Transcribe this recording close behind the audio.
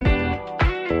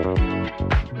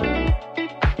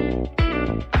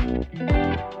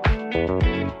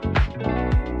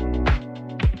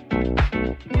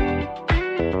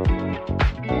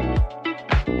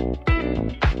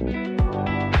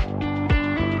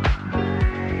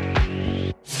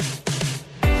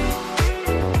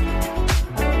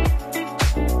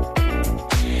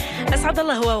أسعد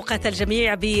الله أوقات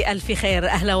الجميع بألف خير.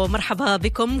 أهلا ومرحبا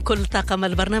بكم. كل طاقم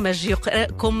البرنامج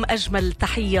يقرأكم أجمل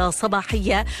تحية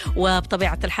صباحية،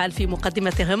 وبطبيعة الحال في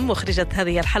مقدمتهم مخرجة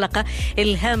هذه الحلقة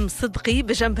إلهام صدقي،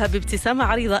 بجنبها بابتسامة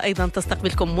عريضة أيضا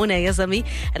تستقبلكم منى يزمي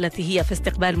التي هي في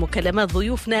استقبال مكالمات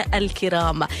ضيوفنا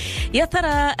الكرام. يا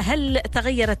ترى هل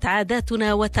تغيرت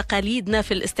عاداتنا وتقاليدنا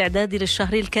في الاستعداد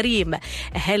للشهر الكريم؟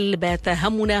 هل بات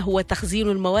همنا هو تخزين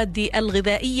المواد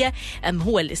الغذائية أم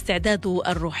هو الاستعداد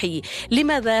الروحي؟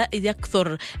 لماذا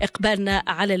يكثر إقبالنا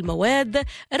على المواد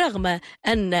رغم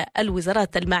أن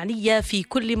الوزارات المعنية في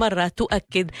كل مرة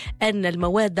تؤكد أن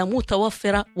المواد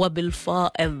متوفرة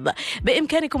وبالفائض؟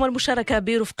 بإمكانكم المشاركة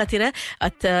برفقتنا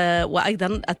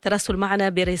وأيضا التراسل معنا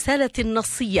برسالة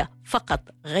نصية فقط،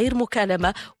 غير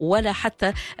مكالمة ولا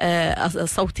حتى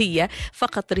صوتية،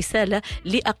 فقط رسالة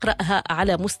لأقرأها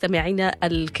على مستمعينا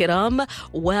الكرام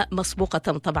ومسبوقة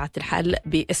طبعا الحال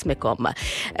باسمكم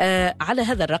على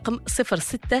هذا الرقم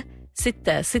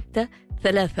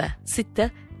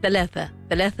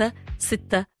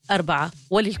 0666363334.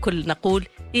 وللكل نقول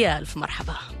يا ألف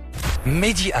مرحبا.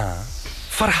 ميدي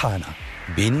فرحانة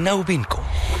بيننا وبينكم.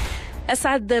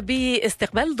 أسعد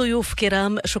باستقبال ضيوف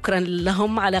كرام، شكرا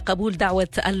لهم على قبول دعوة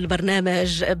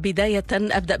البرنامج. بداية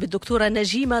أبدأ بالدكتورة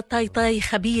نجيمة طايطاي،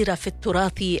 خبيرة في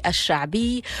التراث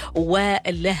الشعبي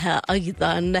ولها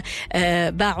أيضا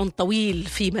باع طويل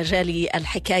في مجال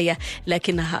الحكاية،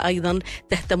 لكنها أيضا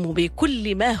تهتم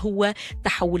بكل ما هو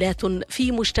تحولات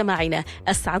في مجتمعنا.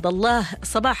 أسعد الله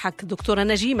صباحك دكتورة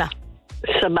نجيمة.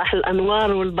 صباح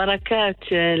الأنوار والبركات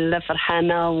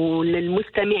لفرحانة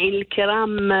وللمستمعين الكرام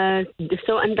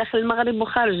سواء داخل المغرب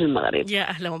وخارج المغرب. يا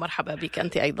أهلا ومرحبا بك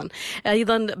أنت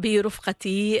أيضا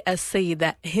برفقتي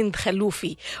السيدة هند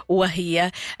خلوفي،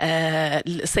 وهي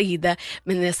سيدة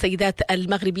من السيدات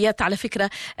المغربيات. على فكرة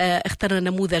اخترنا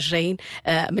نموذجين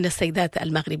من السيدات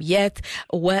المغربيات،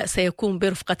 وسيكون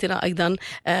برفقتنا أيضا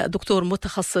دكتور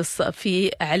متخصص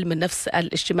في علم النفس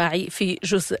الاجتماعي في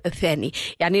جزء ثاني.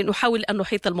 يعني نحاول أن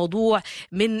نحيط الموضوع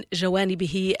من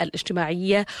جوانبه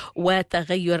الاجتماعية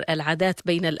وتغير العادات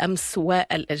بين الأمس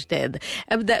والأجداد.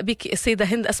 أبدأ بك السيدة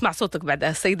هند، أسمع صوتك بعدها.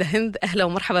 السيدة هند أهلا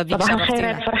ومرحبا بك. صباح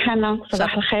الخيرات فرحانة.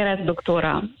 صباح الخيرات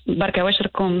دكتورة، بركة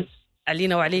وشركم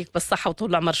علينا وعليك بالصحة وطول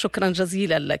العمر. شكرا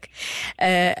جزيلا لك.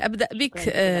 أبدأ بك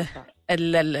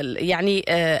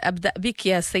أبدأ بك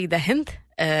يا سيدة هند.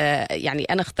 يعني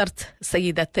أنا اخترت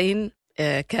سيدتين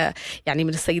يعني من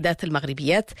السيدات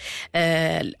المغربيات.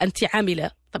 أنت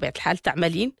عاملة طبيعة الحال،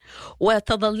 تعملين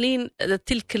وتظلين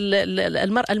تلك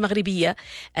المرأة المغربية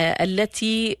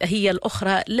التي هي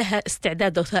الأخرى لها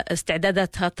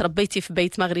استعداداتها. تربيتي في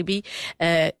بيت مغربي،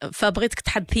 فبغيتك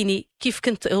تحدثيني كيف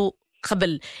كنت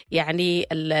قبل يعني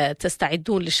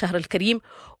تستعدون للشهر الكريم،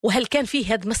 وهل كان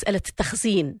فيه هذه مسألة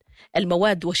تخزين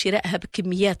المواد وشرائها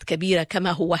بكميات كبيرة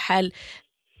كما هو حال،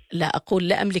 لا أقول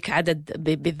لا أملك عدد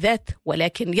بالذات،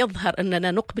 ولكن يظهر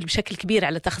أننا نقبل بشكل كبير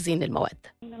على تخزين المواد.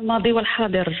 الماضي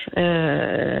والحاضر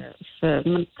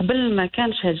من قبل ما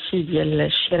كانش هذا الشيء ديال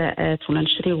الشراءات ولا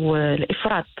نشريو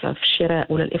الإفراط في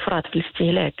الشراء ولا الإفراط في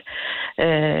الاستهلاك.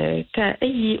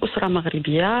 كأي أسرة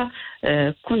مغربية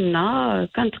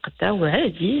كنتقداو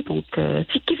عادي. دونك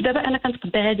كيف دابا أنا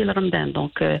كنتقدا عادي لرمضان.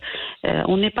 دونك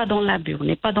اون ني با دون لابي، اون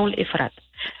ني با دون الإفراط.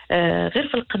 غير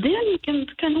في القديم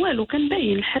كان والو، كان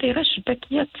باين الحريره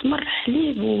الشباكيه تمر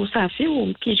حليب وصافي،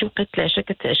 وكيجي وقت العشاء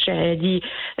كتعشى عادي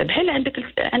بحال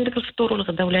عندك الفطور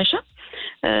والغدا والعشاء.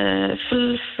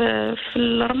 في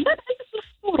رمضان عندك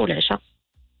الفطور والعشاء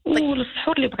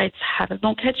والسحور اللي بغا يتسحر.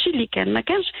 دونك هادشي اللي ما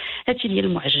كانش هادشي ديال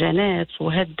المعجنات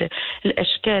وهاد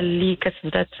الاشكال اللي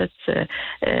كتبدا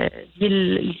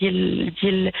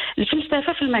ديال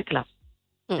الفلسفه في الماكله،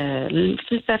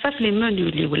 الفلسفه في لي منيو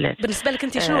اللي ولات. بالنسبه لك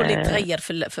انت شنو اللي تغير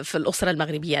في الاسره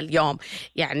المغربيه اليوم؟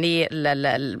 يعني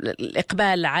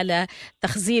الاقبال على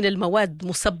تخزين المواد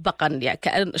مسبقا، يعني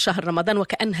كأن شهر رمضان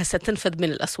وكأنها ستنفذ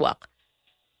من الاسواق.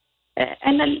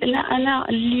 انا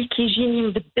اللي كيجيني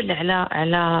مبدل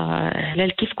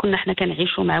على كيف كنا حنا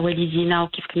كنعيشوا مع والدينا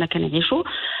وكيف كنا كنعيشوا،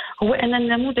 هو ان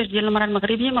النموذج ديال المراه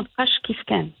المغربيه ما بقاش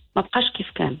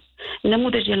كيف كان.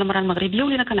 النموذج ديال المراه المغربيه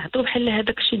ولينا كنعطيو بحال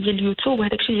هذاك الشيء ديال اليوتيوب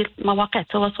وهذاك الشيء ديال مواقع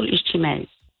التواصل الاجتماعي.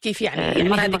 كيف يعني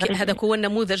هذا هو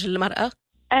النموذج للمراه؟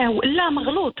 لا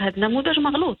مغلوط. هذا النموذج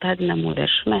مغلوط. هذا النموذج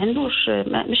ما عندوش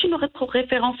ماشي نو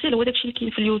ريفيرونسيال. هو داكشي اللي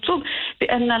كاين في اليوتيوب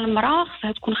بان المراه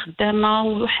خصها تكون خدامه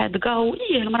وحاذقه،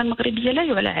 وإيه المراه المغربيه لا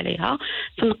يعلى عليها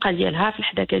في النقا ديالها، في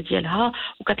الحداقه ديالها،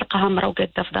 وكتلقاها مراه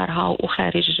وقاده في دارها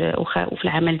وخارج وفي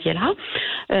العمل ديالها.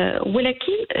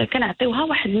 ولكن كنعطيوها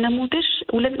واحد النموذج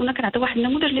ولا كنعطيو واحد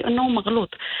النموذج لانه مغلوط.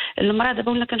 المراه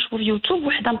دابا ولينا كنشوفوا في يوتيوب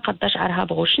وحده مقاده شعرها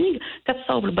بغوشنيك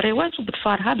كتصاوب البريوات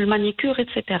وبضفارها بالمانيكيور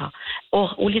ايتترا،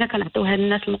 ولينا كنعطيوها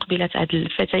للناس المقبلات، هاد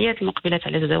الفتيات المقبلات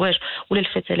على الزواج ولا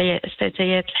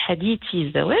الفتيات الحديثي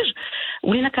الزواج،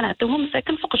 ولينا كنعطيوهم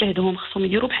ساكن فوق جهدهم، خصهم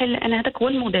يديروا بحال انا هذاك هو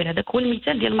الموديل، هذاك هو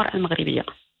المثال ديال المراه المغربيه.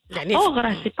 يعني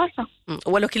راه سي با سا،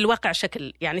 ولكن الواقع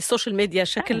شكل، يعني السوشيال ميديا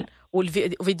شكل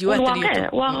والفيديوهات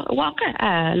اليوتيوب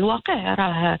الواقع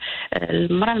راه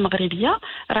المراه المغربيه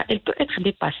راه البو اتر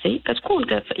ديباسي، كتكون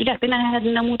الا عطيناها هذا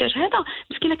النموذج هذا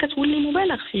مسكينه كتولي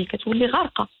مبالغ فيه، كتولي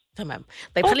غارقه. تمام.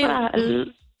 طيب خلينا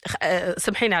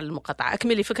سمحيني على المقاطعه،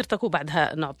 اكملي فكرتك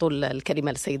وبعدها نعطوا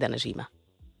الكلمه للسيده نجيمه.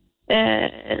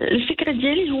 الفكره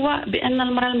ديالي هو بان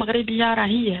المراه المغربيه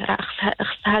راه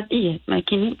خصها ما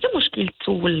كاين حتى مشكل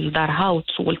تسول دارها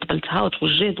وتسول طبلتها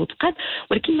وتوجد وتقاد،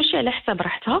 ولكن ماشي على حساب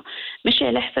راحتها، ماشي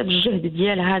على حساب الجهد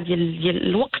ديالها ديال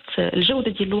الوقت،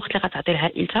 الجوده ديال الوقت اللي غتعطي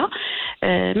لعائلتها،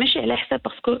 ماشي على حساب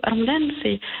باسكو رمضان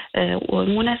سي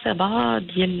مناسبه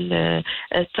ديال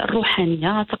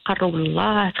الروحانيه، تقرب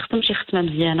لله، تختم شي ختمه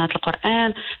مزيانه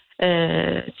القران،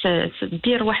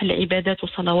 تدير واحد العبادات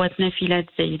وصلوات نافلات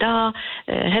زايده.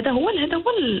 هذا هو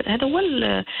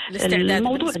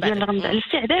الموضوع ديال رمضان،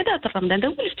 الاستعدادات رمضان، هذا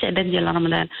هو الاستعداد ديال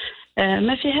رمضان.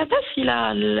 ما فيها بس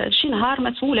الى شي نهار ما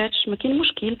تولاتش ما كاين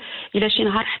مشكل، الى شي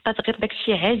نهار حطات غير داك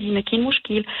الشيء عادي ما كاين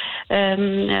مشكل.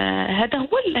 هذا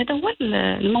هو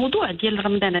الموضوع ديال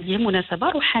رمضان، هذه مناسبه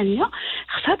روحانيه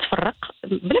خصها تفرق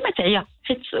بلا ما تعيا،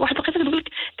 حيت واحد الوقيته كتقول لك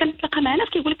كنتلاقى مع ناس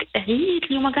كيقول لك عييت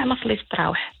اليوم كاع ما صليت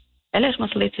التراويح. علاش ما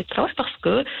صليتي التراويح؟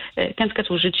 باسكو كانت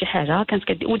كتوجد شي حاجه،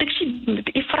 كانت وداكشي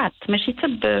بافراط، ماشي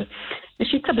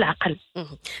حتى بالعقل.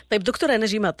 طيب دكتوره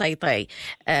نجيمه طيطاي،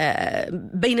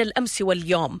 بين الامس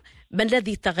واليوم ما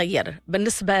الذي تغير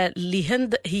بالنسبه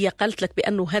لهند؟ هي قالت لك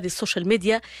بانه هذه السوشيال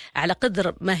ميديا على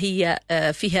قدر ما هي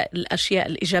فيها الاشياء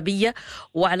الايجابيه،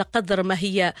 وعلى قدر ما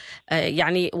هي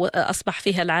يعني اصبح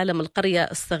فيها العالم القريه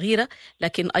الصغيره،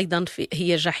 لكن ايضا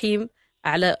هي جحيم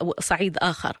على صعيد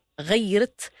آخر،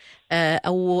 غيرت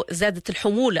أو زادت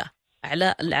الحمولة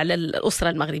على الأسرة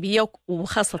المغربية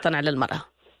وخاصة على المرأة.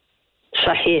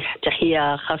 صحيح،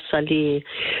 تحية خاصة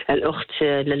للأخت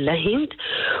للهند،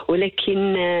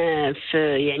 ولكن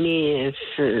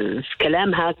في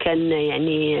كلامها كان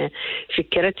يعني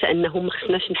فكرة أنه ما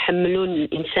خصناش نحملون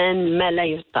الإنسان ما لا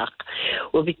يطاق،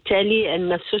 وبالتالي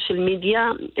أن السوشيال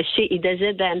ميديا الشيء إذا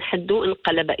زاد عن حده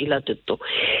انقلب إلى ضده.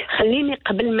 خليني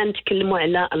قبل ما نتكلموا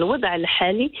على الوضع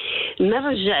الحالي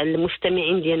نرجع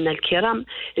المستمعين ديالنا الكرام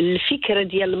الفكرة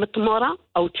ديال المطمورة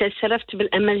أو تسرفت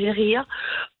بالأمازيغية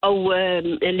أو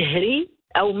الهري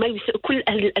أو ما كل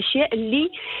هذه الأشياء اللي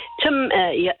تم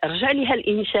يرجع لها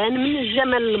الإنسان من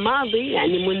الزمن الماضي،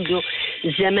 يعني منذ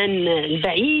الزمن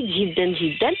البعيد جدا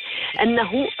جدا،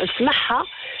 أنه سمحها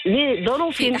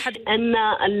لظروف أن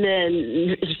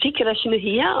الفكرة شنو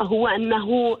هي، هو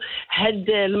أنه هاد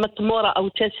المطمورة أو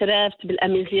تسرافت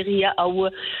بالأمازيغية أو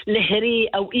الهري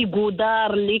أو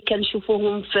إيغودار اللي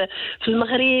كنشوفوهم في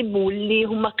المغرب واللي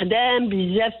هم قدام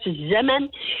بزاف في الزمن،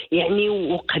 يعني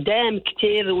وقدام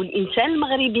كتير، والإنسان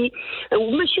المغربي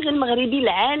وماشي غير المغربي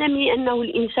العالمي أنه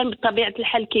الإنسان بطبيعة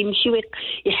الحال كيمشي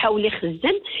ويحاول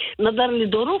يخزن نظرا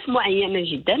لظروف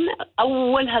معينة جدا،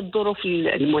 أولها الظروف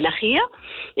المناخية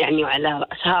يعني وعلى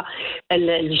رأسها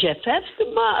الجفاف،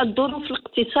 ثم الظروف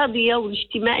الاقتصادية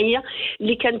والاجتماعية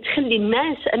اللي كانت تخلي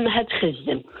الناس أنها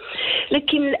تخزن.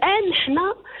 لكن الآن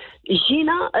احنا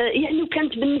جينا يعني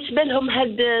كانت بالنسبة لهم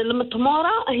هاد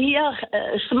المطمورة هي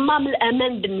صمام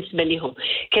الأمان بالنسبة لهم،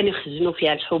 كانوا يخزنوا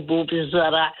فيها الحبوب،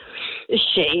 الزرع،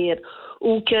 الشعير،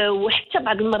 وحتى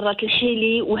بعض المرات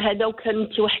الحيلي وهذا،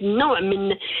 وكانت واحد النوع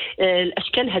من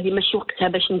الاشكال. هذه ماشي وقتها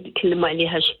باش نتكلموا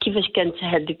عليها كيفاش كانت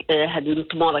هذه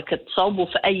المطموره كتصاوب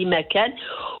في اي مكان،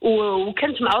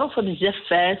 وكانت معروفه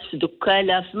بزاف في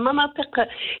دكاله في مناطق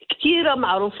كثيره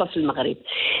معروفه في المغرب.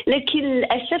 لكن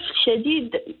للاسف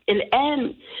الشديد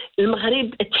الان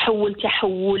المغرب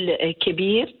تحول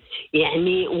كبير،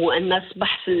 يعني وأن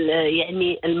أصبح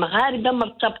يعني المغاربة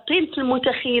مرتبطين في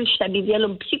المتخيل الشعبي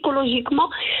ديالهم بسيكولوجيكمون،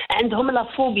 عندهم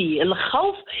لافوبي،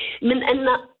 الخوف من أن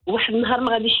واحد النهار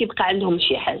ما غاديش يبقى عندهم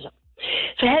شي حاجة.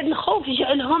 فهذا الخوف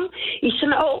يجعلهم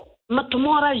يصنعوا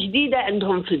مطمورة جديدة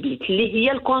عندهم في البيت اللي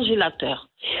هي الكونجيلاتور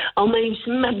أو ما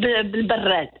يسمى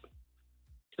بالبراد.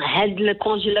 هاد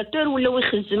الكونجيلاتور ولاو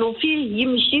يخزنوا فيه،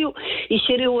 يمشيو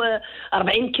يشريو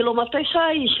 40 كيلو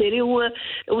مطيشه، يشريو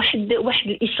واحد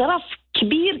الاسراف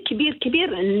كبير كبير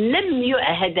كبير لم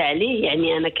يعهد عليه.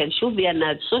 يعني انا كنشوف بان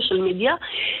هاد السوشيال ميديا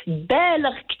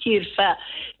بالغ كثير،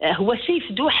 فهو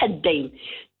سيف ذو حدين.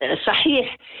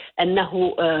 صحيح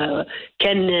انه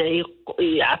كان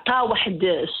عطى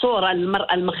واحد صورة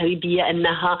للمرأة المغربية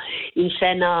أنها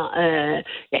إنسانة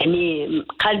يعني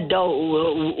قادة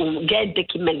وقادة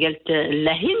كما قالت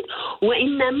اللهند،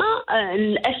 وإنما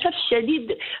للأسف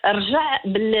الشديد رجع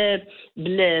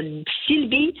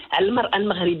بالسلبي على المرأة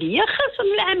المغربية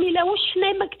خاصة العاملة. واش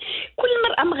حنا كل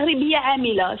مرأة مغربية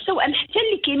عاملة، سواء حتى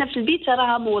اللي كاينة في البيت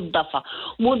راها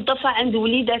موظفة عند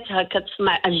وليداتها،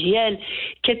 كتصنع أجيال،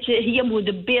 هي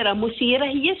مدبرة مسيرة،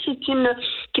 هي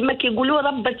كما كيقولوا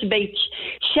ربة بيت،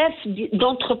 شاف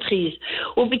دونتربريز.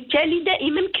 وبالتالي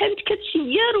دائما كانت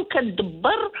كتسير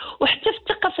وكتدبر. وحتى في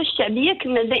الثقافة الشعبية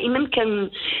كنا دائما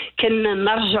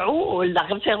كنرجعوا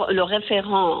لو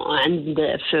ريفيرون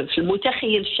عند في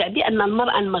المتخيل الشعبي أن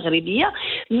المرأة المغربية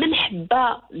من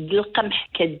حبة القمح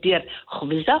كدير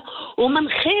خبزة ومن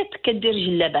خيط كدير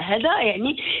جلابة. هذا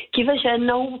يعني كيفاش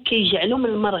أنه كيجعلوا من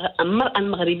المرأة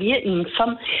المغربية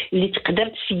الفم اللي تقدر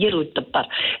تسير وتدبر،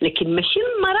 لكن ماشي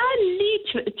المرأة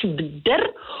اللي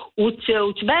تبدر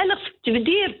وتبالغ في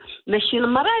التبدير، ماشي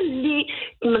المرأة اللي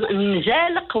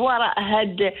نزالق وراء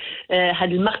هاد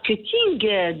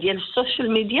الماركتينغ ديال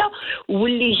السوشيال ميديا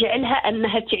واللي جعلها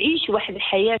أنها تعيش واحد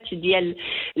الحياة ديال،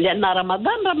 لأن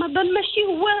رمضان ماشي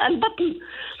هو البطن،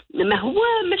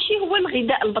 ماشي هو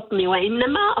الغذاء البطني،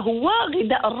 وإنما هو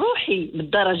غذاء الروحي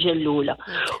بالدرجة الأولى.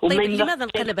 طيب لماذا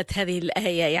انقلبت هذه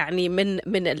الآية يعني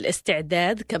من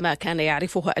الاستعداد كما كان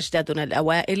يعرفه أجدادنا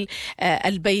الأوائل،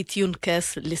 البيت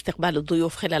ينكس لاستقبال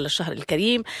الضيوف خلال الشهر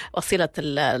الكريم وصلة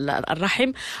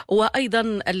الرحم،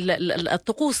 وأيضا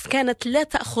الطقوس كانت لا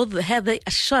تأخذ هذه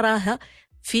الشراهة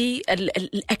في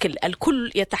الأكل،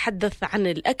 الكل يتحدث عن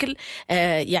الأكل،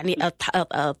 يعني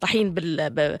الطحين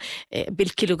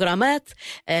بالكيلوغرامات.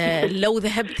 لو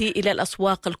ذهبت إلى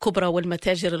الأسواق الكبرى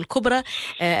والمتاجر الكبرى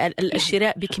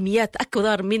الشراء بكميات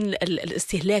أكبر من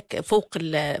الاستهلاك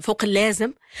فوق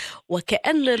اللازم،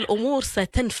 وكأن الأمور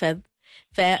ستنفذ.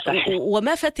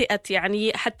 وما فتئت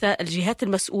يعني حتى الجهات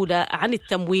المسؤولة عن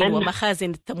التموين ومخازن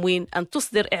التموين أن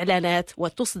تصدر إعلانات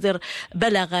وتصدر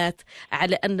بلاغات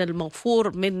على أن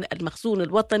الموفور من المخزون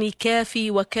الوطني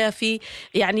كافي وكافي،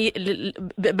 يعني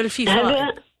بل في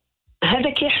فائض. هذا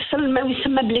كيحصل ما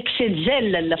يسمى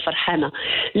بالاكسيتزال. لا فرحانه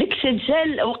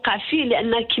الاكسيتزال وقع فيه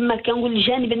لان كما كنقول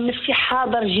الجانب النفسي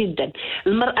حاضر جدا.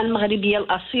 المراه المغربيه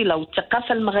الاصيله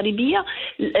والثقافه المغربيه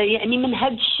يعني من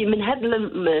هذه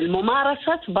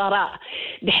الممارسات براء،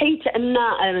 بحيث ان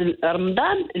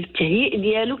رمضان التهيئ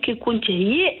ديالو كيكون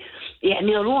تهيئ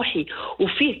يعني روحي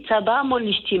وفيه تضامن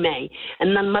اجتماعي،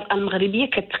 أن المرأة المغربية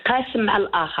كتقاسم مع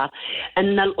الآخر،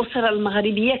 أن الأسرة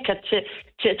المغربية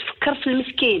تفكر في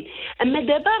المسكين. أما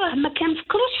دابا راه ما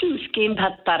كنفكروش في المسكين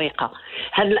بهذه الطريقة.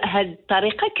 هذه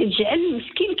الطريقة كتجعل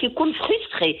المسكين كيكون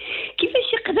فريستري.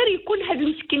 كيفاش يقدر يكون هذا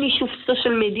المسكين يشوف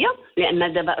السوشيال ميديا؟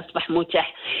 لأن دابا أصبح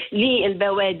متاح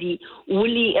للبوادي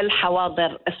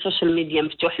وللحواضر، السوشيال ميديا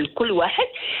مفتوح لكل واحد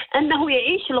أنه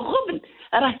يعيش الغبن.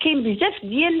 راه كاين بزاف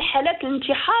ديال الحالات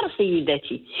الانتحار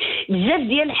سيداتي، بزاف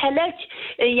ديال الحالات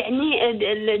يعني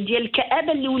ديال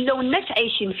الكآبة اللي ولاو الناس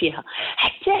عايشين فيها.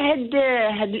 حتى هاد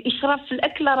الإسراف في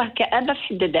الأكل راه كآبة في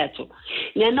حد ذاته،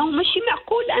 لأنه ماشي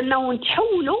معقول أنه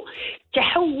نتحولوا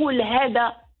تحول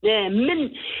هذا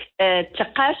من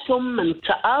تقاسم، من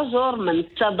تآزر،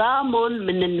 من تضامن،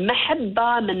 من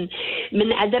المحبة،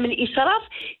 من عدم الإسراف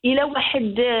إلى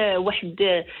واحد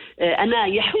أنا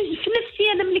يحوز في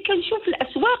نفسي. أنا ملي كنشوف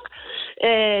الأسواق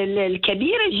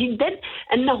الكبيرة جدا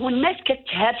أنه الناس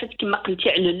كتهافت كما قلتي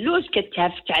على اللوز،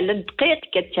 كتهافت على الدقيق،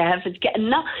 كتهافت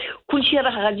كأن كل شيء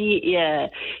راه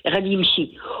غادي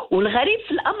يمشي. والغريب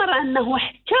في الأمر أنه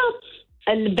حتى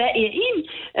البائعين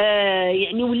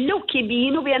يعني ولاو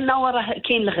كيبينوا بانه راه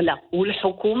كاين الغلا،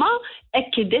 والحكومه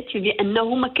اكدت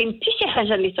بانه ما كاين حتى شي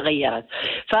حاجه اللي تغيرت.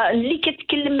 فاللي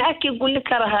كتكلم معاك كيقول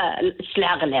لك راه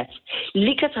السلعه غلات،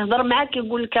 اللي كتهضر معاك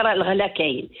كيقول لك راه الغلا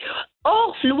كاين.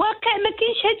 في الواقع ما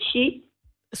كاينش هذا الشيء.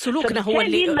 سلوكنا هو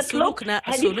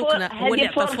اللي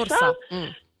عطى الفرصه.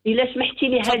 إلا سمحتي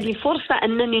لي هذه فرصة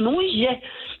أنني نوجه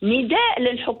نداء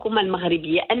للحكومة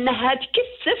المغربية أنها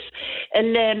تكثف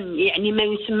يعني ما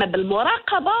يسمى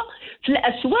بالمراقبة في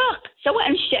الأسواق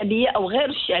سواء الشعبية أو غير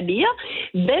الشعبية،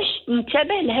 باش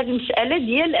ننتبه لهذه المسألة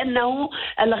ديال أنه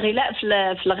الغلاء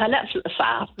في الغلاء في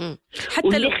الأسعار،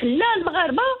 واللي خلى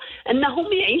المغاربة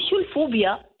أنهم يعيشوا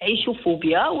الفوبيا، يعيشوا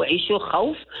فوبيا ويعيشوا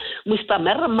خوف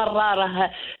مستمر. مرة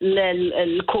راه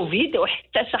الكوفيد،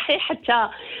 وحتى صحيح حتى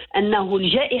أنه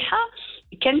الجائحة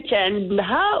كانت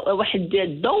عندها واحد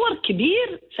الدور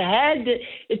كبير في هذا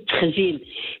التخزين،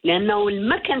 لأنه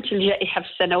لما كانت الجائحة في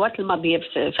السنوات الماضية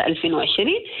في 2020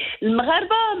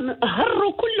 المغاربة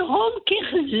هروا كلهم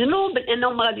كيخزنوا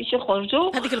بأنهم غاديش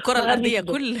يخرجوا. هذيك الكرة الأرضية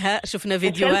كلها شفنا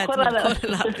فيديوهات من الكرة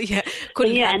الأرضية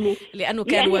كلها يعني لأنه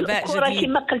كان يعني وباء جديد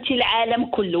كما قلتي العالم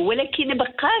كله، ولكن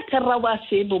بقات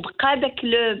الرواسب وبقى ذاك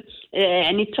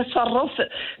يعني التصرف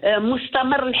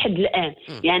مستمر لحد الآن.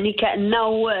 يعني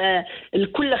كأنه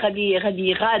الكل غادي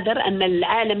يغادر أن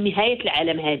العالم نهاية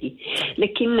العالم هذه.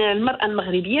 لكن المرأة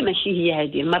المغربية ماشي هي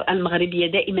هذه. المرأة المغربية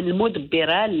دائما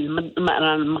المدبرة،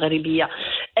 المرأة المغربية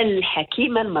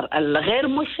الحكيمة، المرأة الغير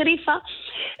مسرفة،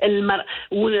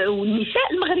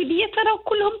 والنساء المغربية ترى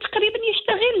كلهم تقريبا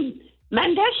يشتغلن، ما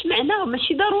عندهاش معنى.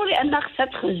 ماشي ضروري أنها خصها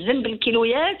تخزن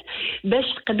بالكيلويات باش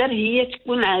تقدر هي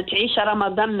تكون تعيش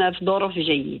رمضان في ظروف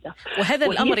جيدة. وهذا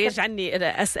الأمر يجعلني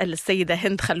أسأل السيدة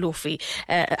هند خلوفي،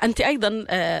 أنت أيضا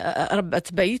ربة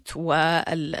بيت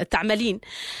وتعملين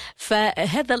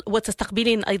فهذا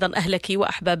وتستقبلين أيضا أهلك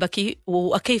وأحبابك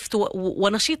وكيف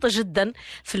ونشيطة جدا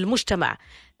في المجتمع.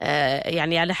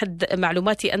 يعني على حد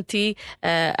معلوماتي أنت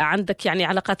عندك يعني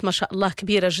علاقات ما شاء الله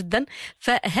كبيرة جدا.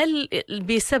 فهل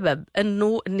بسبب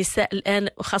أنه النساء الآن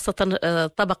خاصة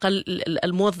الطبقة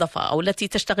الموظفة أو التي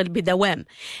تشتغل بدوام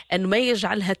أنه ما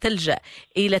يجعلها تلجأ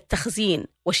إلى التخزين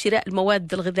وشراء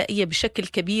المواد الغذائية بشكل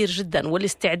كبير جدا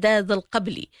والاستعداد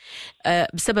القبلي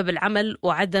بسبب العمل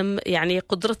وعدم يعني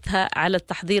قدرتها على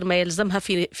التحضير ما يلزمها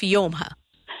في يومها؟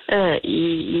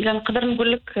 إذا نقدر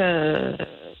نقول لك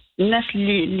الناس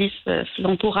اللي في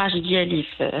لونطوراج ديالي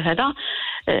في هذا،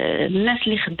 الناس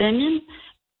اللي خدامين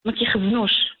ما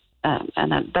كيخزنوش.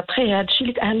 انا دابخي هذا الشيء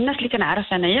اللي الناس اللي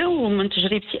كنعرف انايا ومن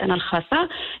تجربتي انا الخاصه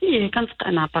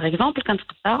انا باغ اكزومبل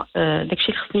كنتقدا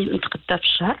داكشي اللي خصني نتقدا في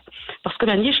الشهر باسكو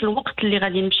ما عنديش الوقت اللي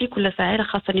غادي نمشي كل ساعه الا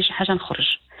خاصني شي حاجه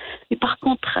نخرج. مي باغ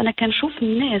كونطخ انا كنشوف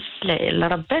الناس اللي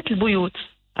ربات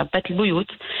البيوت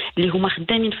اللي هما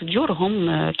خدامين في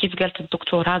ديورهم كيف قالت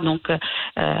الدكتوره. دونك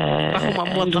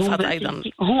هما موظفات ايضا،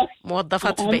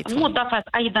 موظفات في بيتهم، موظفات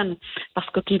ايضا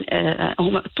باسكو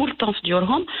هما طول الوقت في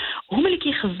ديورهم، هما اللي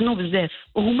كيخزنوا بزاف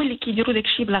وهما اللي كيديروا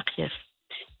داكشي بلا قياس.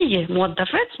 هي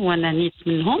موظفات وانا نيت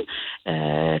منهم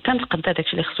كنتقدا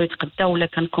داكشي اللي خصو يتقدا ولا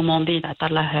كنكوموندي نعطي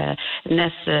الله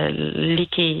الناس اللي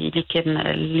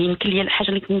يمكن لي الحاجه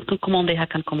اللي ممكن كومونديها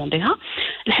كنكومونديها،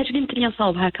 الحاجه اللي يمكن لي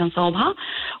نصاوبها كنصاوبها.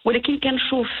 ولكن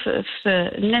كنشوف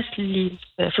في الناس اللي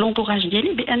في لونطوراج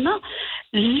ديالي بان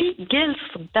اللي جالس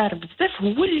في الدار بزاف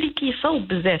هو اللي كيصاوب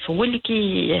بزاف، هو اللي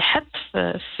كيحط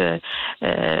في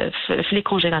لي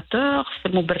كونجيلاتور في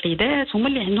المبردات، هما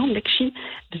اللي عندهم داكشي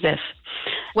بزاف.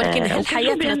 ولكن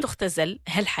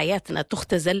هل حياتنا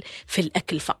تختزل في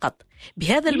الأكل فقط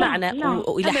بهذا المعنى؟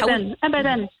 إلى حول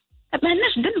أبدا ما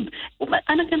عندناش ذنب.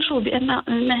 أنا كنشوف بأن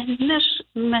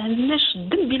ما عندناش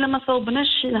ذنب إلا ما صوبناش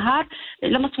شي نهار،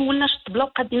 إلا ما تمولناش الطبلة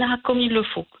وقديناها كومي لو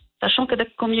فو. ساشون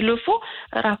كذاك كومي لو فو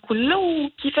راه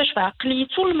كله كيفاش في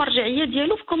عقليته المرجعية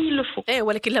ديالو في كومي لو فو.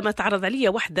 ولكن لما تعرض عليا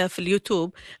واحدة في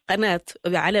اليوتيوب قناة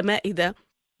على مائدة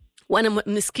وأنا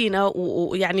مسكينة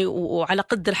ويعني وعلى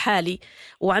قدر حالي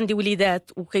وعندي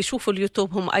وليدات وكيشوفوا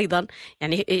اليوتيوب هم أيضا،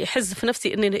 يعني يحز في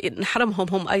نفسي أني نحرمهم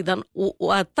هم أيضا،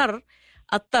 وأضطر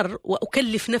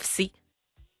وأكلف نفسي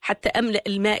حتى أملأ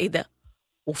المائدة.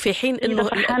 وفي حين أنه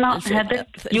هذا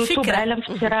يوتيوب عالم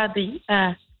افتراضي.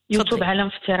 يوتيوب عالم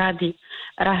افتراضي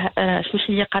راه اسمح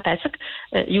لي قاطعتك.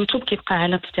 يوتيوب كيبقى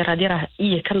عالم افتراضي، راه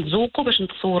كنتزوقوا باش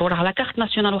نتصوروا، راه على كارت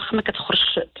ناسيونال واخا ما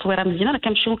كتخرجش تصويره مزيانه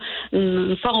كنمشيو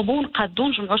نصاوبوا ونقادوا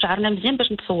نجمعوا شعرنا مزيان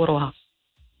باش نتصوروها.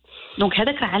 دونك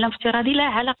هذاك راه عالم افتراضي لا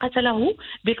علاقه له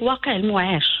بالواقع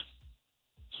المعاش.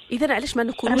 إذا علاش ما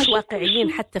نكونوش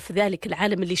واقعيين حتى في ذلك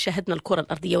العالم اللي شاهدنا الكرة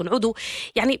الأرضية ونعودوا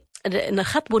يعني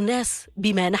نخاطبوا الناس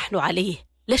بما نحن عليه؟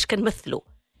 ليش كنمثلوا؟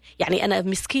 يعني أنا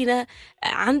مسكينة،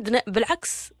 عندنا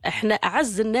بالعكس إحنا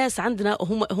أعز الناس عندنا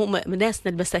هم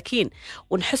ناسنا المساكين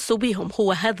ونحسوا بيهم.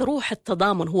 هو هذا روح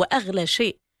التضامن، هو أغلى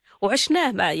شيء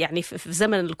وعشناه يعني في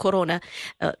زمن الكورونا.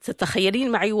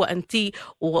 تتخيلين معي وأنتي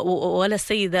ولا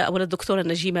السيدة ولا الدكتورة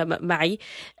نجيمة معي،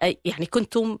 يعني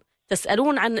كنتم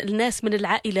تسألون عن الناس من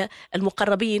العائلة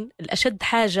المقربين الأشد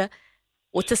حاجة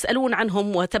وتسألون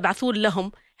عنهم وتبعثون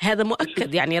لهم. هذا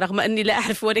مؤكد يعني رغم أني لا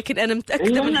أعرف، ولكن أنا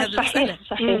متأكدة من هذا المسألة.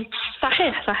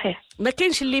 صحيح. ما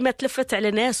كانش اللي ما تلفت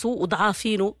على ناسه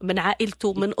وضعافينه من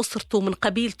عائلته من أسرته من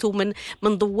قبيلته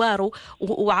من دواره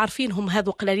وعارفينهم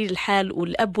هذو قليل الحال،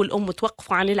 والأب والأم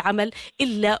توقفوا عن العمل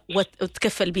إلا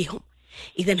وتكفل بهم.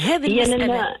 إذن هذه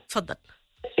المسألة. تفضل.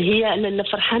 هي أنا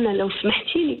فرحانة لو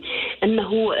سمحتيلي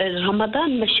أنه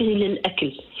رمضان ماشي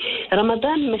للأكل،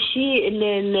 رمضان ماشي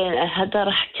هذا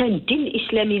راه حتى الدين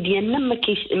الإسلامي ديالنا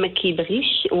ما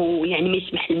كيبغيش ويعني ما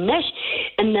يسمح لناش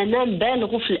أننا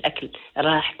نبالغوا في الأكل.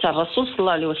 راه حتى الرسول صلى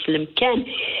الله عليه وسلم كان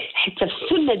حتى في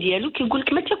السنة ديالو كيقول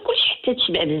لك ما تاكلش حتى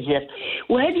تشبع بزاف،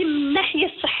 وهذه من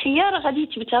الناحية الصحية راه غادي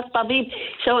يثبتها الطبيب،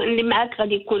 سواء اللي معاك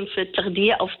غادي يكون في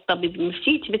التغذية أو في الطبيب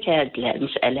النفسي يثبت هذه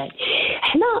المسألة هذه.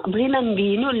 احنا بغينا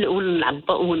نبينوا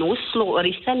ونوصلوا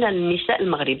رسالة للنساء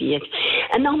المغربيات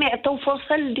أنهم يعطوا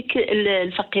فرصة لديك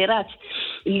الفقيرات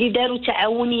اللي داروا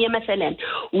تعاونية مثلا،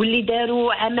 واللي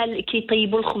داروا عمل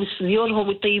كيطيبوا الخبز في ديورهم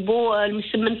ويطيبوا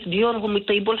المسمن في ديورهم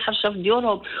ويطيبوا الحرشة في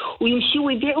ديورهم ويمشيوا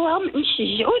ويبيعوها.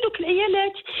 نشجعوا دوك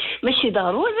العيالات، ماشي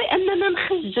ضروري أننا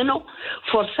نخزنوا،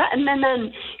 فرصة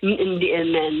أننا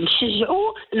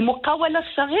نشجعوا المقاولة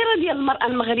الصغيرة ديال المرأة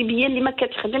المغربية اللي ما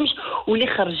كتخدمش واللي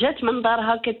خرجت من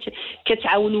دارها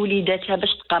كتعاون وليداتها باش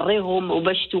تقريهم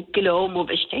وباش توكلهم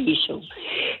وباش تعيشهم.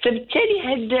 فبالتالي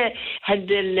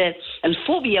هاد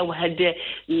الفوبيا وهاد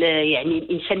يعني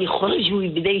الانسان يخرج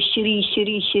ويبدا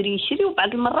يشري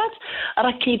وبعض المرات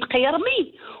راه كيبقى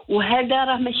يرمي، وهذا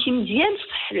راه ماشي مزيان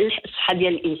في الصحه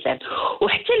ديال الانسان.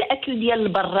 وحتى الاكل ديال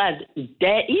البراد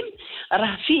الدائم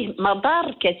راه فيه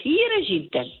مضار كثيره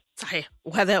جدا. صحيح.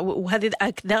 وهذه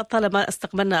طالما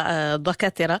استقبلنا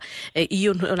دكاترة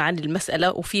ينهون عن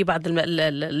المسألة، وفي بعض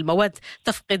المواد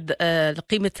تفقد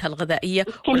قيمتها الغذائية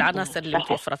والعناصر اللي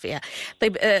متوفرة فيها.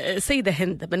 طيب سيدة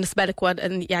هند، بالنسبة لك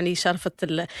يعني شرفت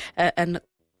أن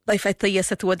ضيفتي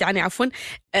ستودعني عفوا،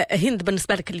 هند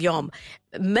بالنسبة لك اليوم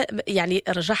يعني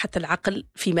رجاحة العقل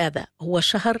في ماذا؟ هو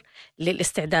شهر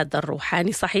للاستعداد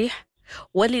الروحاني صحيح،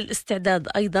 وللاستعداد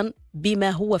أيضا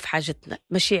بما هو في حاجتنا،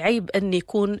 ماشي عيب أن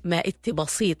يكون مائدتي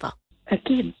بسيطة.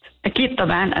 أكيد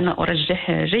طبعا أنا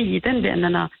أرجح جيدا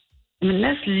بأننا من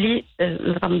الناس اللي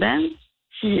رمضان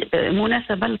في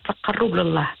مناسبة للتقرب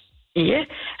لله.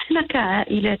 احنا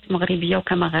كعائلات مغربية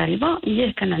وكمغاربة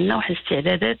كان عندنا واحد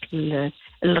الاستعدادات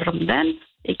لرمضان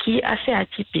كي اسي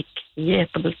اتيبيك.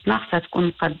 طبلتنا خصها تكون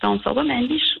مقاده ونصوبه، ما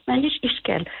عنديش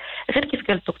اشكال. غير كيف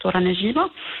قالت الدكتوره نجيبه،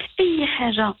 اي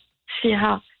حاجه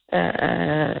فيها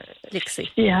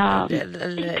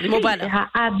المبالغه، فيها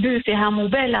عبو، فيها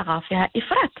مبالغه، فيها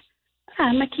افراط،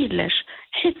 ما كاينلاش،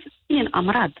 حيت كاين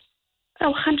امراض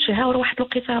واخا نشهاو واحد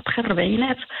الوقيته بخير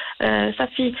الربعينات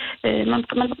صافي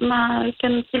ما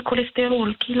كان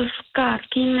الكوليسترول، كاين السكر،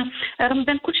 كاين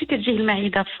رمضان، كلشي كتجيه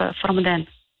المعده في رمضان.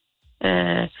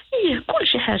 كل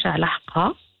شي حاجه على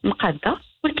حقها مقاده،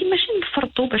 ولكن ماشي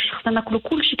نفرطوا باش خصنا ناكلوا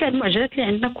كلشي. كاع المعجنات اللي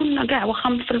عندنا كلنا كاع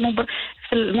واخا في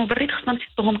المبرد خصنا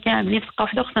نحطوهم كاملين في دقه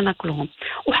واحده وخصنا ناكلوهم.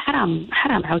 وحرام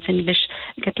عاوتاني باش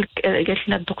قالت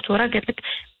لنا الدكتوره، قالت لك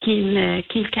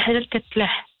كاين حاجه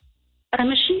كتلاح، راه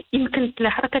ماشي يمكن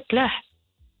تلاح، راه كتلاح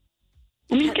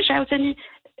وميمكنش عاوتاني.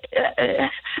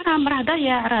 حرام، راه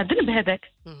ضياع، راه ذنب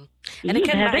هذاك. أنا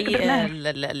كان معي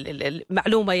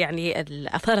المعلومة يعني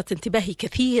أثارت انتباهي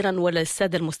كثيرا،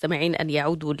 وللسادة المستمعين أن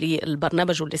يعودوا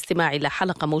للبرنامج والاستماع إلى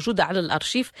حلقة موجودة على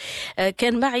الأرشيف.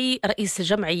 كان معي رئيس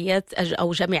جمعيات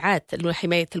أو جامعات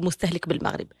لحماية المستهلك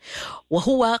بالمغرب،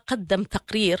 وهو قدم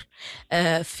تقرير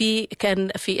كان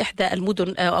في إحدى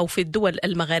المدن أو في الدول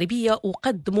المغاربية،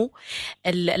 وقدموا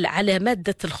على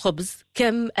مادة الخبز،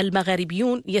 كم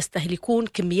المغاربيون يستهلكون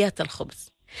كميات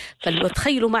الخبز.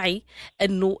 فتخيلوا معي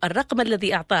أنه الرقم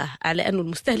الذي أعطاه على أنه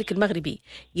المستهلك المغربي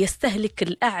يستهلك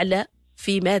الأعلى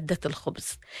في مادة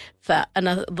الخبز.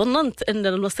 فأنا ظننت أن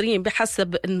المصريين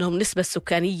بحسب أنهم نسبة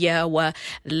السكانية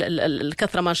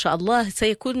والكثرة ما شاء الله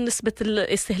سيكون نسبة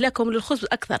استهلاكهم للخبز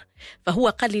أكثر، فهو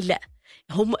قال لي لا،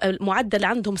 هم المعدل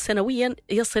عندهم سنويا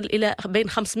يصل إلى بين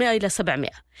 500 إلى 700،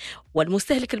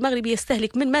 والمستهلك المغربي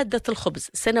يستهلك من مادة الخبز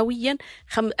سنويا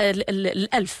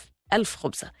 1000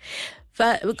 خبزة.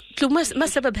 فقلت له ما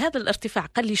سبب هذا الارتفاع؟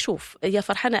 قال لي شوف يا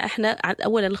فرحانة، احنا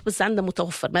اولا الخبز عندنا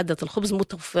متوفر، مادة الخبز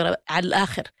متوفرة على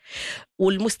الآخر،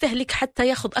 والمستهلك حتى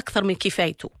ياخذ أكثر من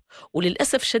كفايته.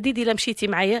 وللأسف الشديد إذا مشيتي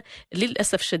معايا،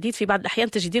 للأسف الشديد في بعض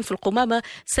الأحيان تجدين في القمامة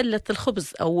سلة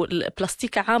الخبز أو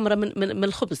البلاستيكة عامرة من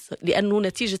الخبز، لأنه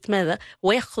نتيجة ماذا؟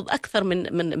 ويأخذ أكثر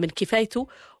من كفايته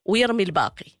ويرمي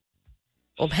الباقي،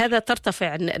 وبهذا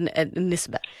ترتفع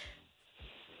النسبة.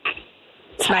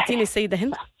 سمعتيني السيدة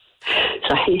هند؟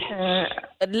 صحيح.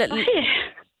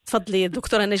 صحيح. تفضلي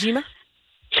دكتورة نجيمة.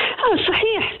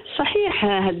 صحيح.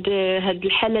 هاد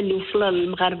الحالة اللي وصل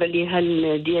المغاربة ليها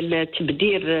ديال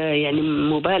التبذير يعني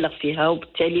مبالغ فيها،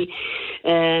 وبالتالي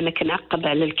أنا كنعقب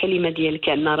على الكلمة ديالك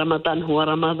أن رمضان هو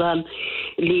رمضان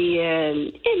اللي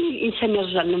يعني الإنسان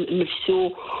يرجع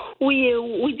لنفسه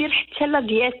ويدير حتى لا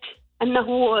ديات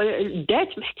انه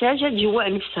الذات محتاجه تجوع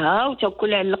نفسها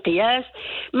وتاكل على القياس،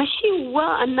 ماشي هو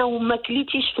انه ما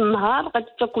كليتيش في النهار غادي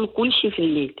تاكل كل شيء في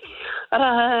الليل.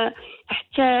 راه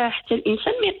حتى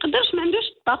الانسان ما يقدرش، ما عندوش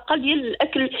الطاقه ديال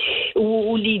الاكل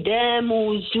واللدام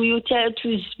والزيوتات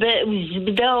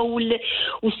والزبده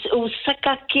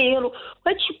والسكاكير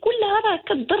وهادشي كلها راه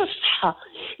كضر الصحه.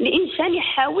 الانسان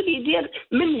يحاول يدير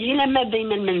منزله ما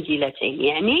بين المنزلتين،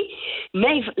 يعني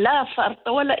لا فرط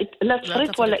لا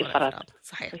تفريط ولا افراط.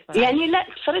 صحيح. يعني لا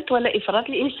تفريط ولا افراط.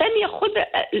 الانسان ياخذ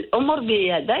الامور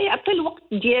بيده، يعطي الوقت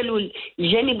ديالو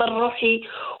للجانب الروحي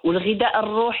والغذاء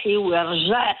الروحي،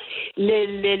 ويرجع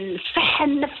للصحه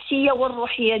النفسيه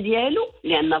والروحيه ديالو،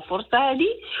 لان فرصه هذه.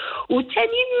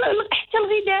 وثاني حتى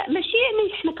الغذاء، ماشي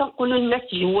يعني احنا كنقولوا للناس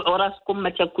جوعوا راسكم ما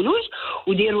تاكلوش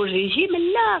وديروا الريجيم،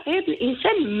 لا، غير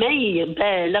الانسان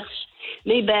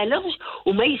ما يبالغش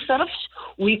وما يصرفش،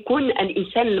 ويكون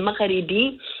الانسان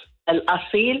المغربي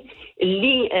الاصيل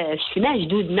اللي شفنا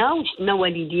جدودنا وشفنا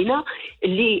والدينا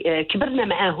اللي كبرنا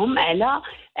معاهم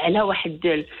على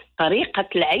واحد طريقة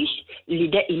العيش اللي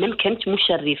دائما كانت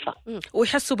مشرفة.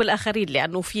 ويحسوا بالآخرين،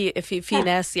 لأنه في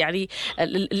ناس يعني،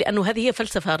 لأنه هذه هي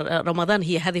فلسفة رمضان،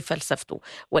 هي هذه فلسفته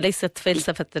وليست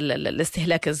فلسفة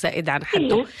الاستهلاك الزائد عن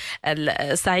حده.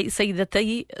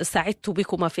 سيدتي، سعدت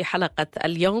بكما في حلقة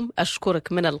اليوم.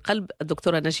 أشكرك من القلب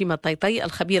الدكتورة نجيمة طيطي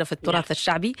الخبيرة في التراث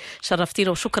الشعبي،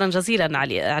 شرفتينا وشكرا جزيلا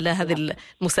على هذه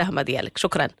المساهمة ديالك.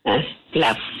 شكرا.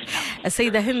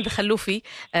 السيدة هند خلوفي،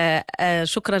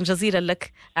 شكرا جزيلا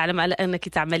لك. أعلم على أنك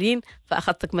تعملين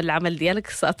فأخذتك من العمل ديالك،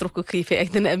 سأتركك في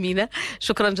أيدي أمينة.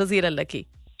 شكرا جزيلا لك.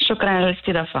 شكرا على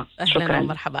الاستضافة. شكرا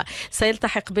ومرحبا.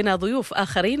 سيلتحق بنا ضيوف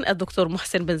آخرين، الدكتور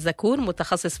محسن بن زكور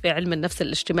متخصص في علم النفس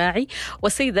الاجتماعي،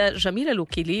 والسيدة جميلة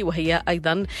الوكيلي وهي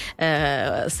أيضا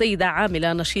سيدة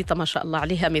عاملة نشيطة ما شاء الله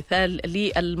عليها، مثال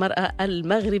للمرأة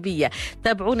المغربية.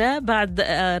 تابعونا بعد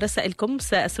رسائلكم،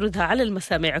 سأسردها على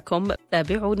مسامعكم.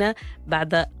 تابعونا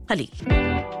بعد قليل.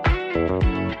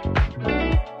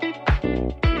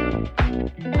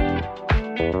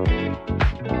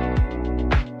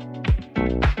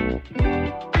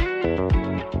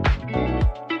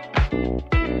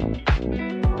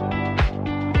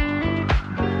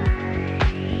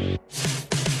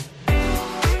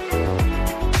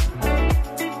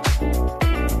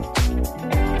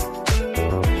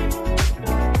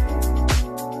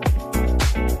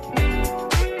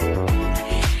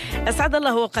 أسعد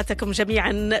الله أوقاتكم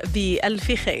جميعا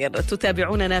بألف خير.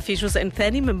 تتابعوننا في جزء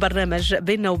ثاني من برنامج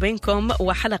بيننا وبينكم،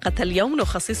 وحلقة اليوم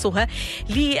نخصصها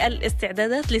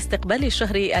للاستعدادات لاستقبال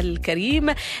الشهر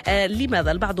الكريم.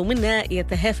 لماذا البعض منا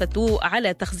يتهافت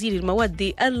على تخزين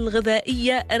المواد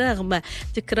الغذائية رغم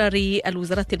تكرار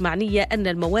الوزارات المعنية أن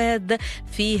المواد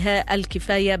فيها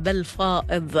الكفاية بل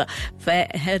فائض؟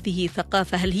 فهذه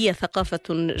ثقافة، هل هي ثقافة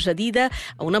جديدة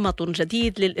أو نمط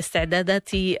جديد للاستعدادات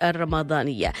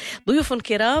الرمضانية؟ ضيوف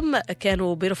كرام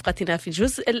كانوا برفقتنا في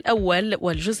الجزء الأول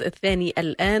والجزء الثاني.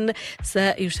 الآن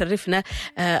سيشرفنا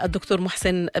الدكتور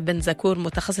محسن بن زكور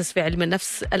متخصص في علم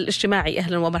النفس الاجتماعي.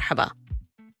 أهلا ومرحبا.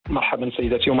 مرحبا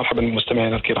سيداتي ومرحبا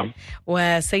بالمستمعين الكرام.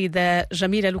 وسيدة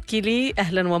جميلة الوكيلي،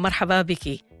 أهلا ومرحبا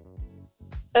بك.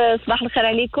 صباح الخير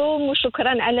عليكم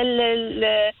وشكرا على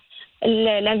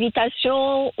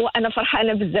الانفيتاسيون، وانا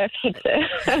فرحانه بزاف حيت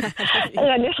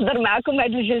غادي نحضر معكم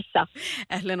هذه الجلسه.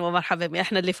 اهلا ومرحبا،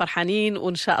 احنا اللي فرحانين،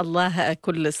 وان شاء الله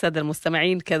كل الساده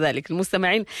المستمعين كذلك.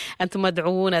 المستمعين انتم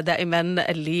مدعوون دائما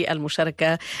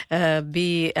للمشاركه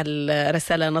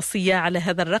بالرساله نصيه على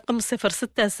هذا الرقم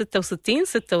 0666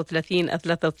 36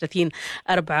 33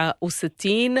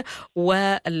 64،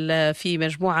 وفي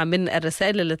مجموعه من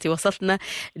الرسائل التي وصلتنا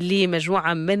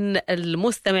لمجموعه من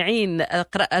المستمعين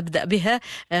ابدا بها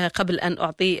قبل أن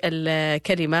أعطي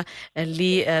الكلمة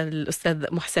للأستاذ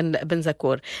محسن بن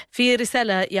زكور. في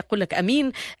رسالة يقول لك: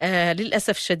 أمين،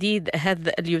 للأسف الشديد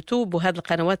هذا اليوتيوب وهذه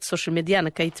القنوات السوشيال ميديا أنا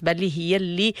كيتبان لي هي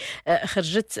اللي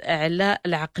خرجت على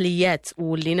العقليات،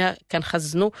 واللي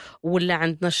كنخزنوا ولا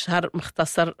عندنا الشهر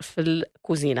مختصر في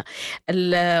الكوزينة.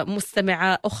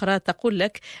 المستمعة أخرى تقول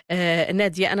لك: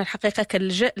 نادية، أنا الحقيقة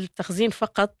كنلجأ للتخزين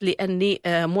فقط لأني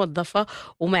موظفة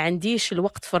وما عنديش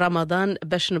الوقت في رمضان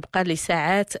باش نبقى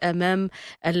لساعات أمام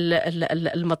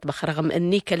المطبخ، رغم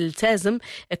أني كالتزم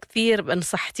كثير بأن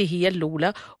صحتي هي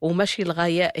الأولى وماشي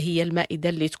الغاية هي المائدة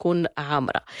اللي تكون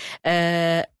عامرة.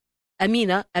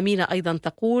 أمينة أيضا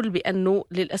تقول بأنه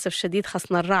للأسف الشديد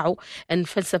خصنا نراعوا أن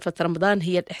فلسفة رمضان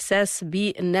هي الإحساس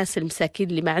بالناس المساكين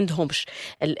اللي ما عندهمش.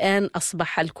 الآن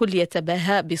أصبح الكل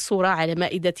يتباهى بصورة على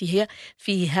مائدته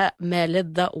فيها ما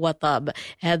لذ وطاب.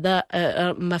 هذا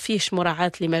ما فيش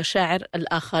مراعاة لمشاعر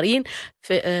الآخرين.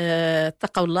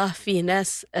 اتقوا الله في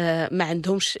ناس ما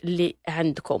عندهمش اللي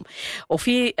عندكم.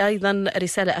 وفي أيضا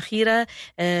رسالة أخيرة،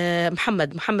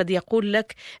 محمد يقول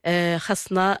لك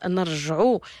خصنا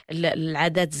نرجعوا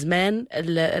العادات زمان،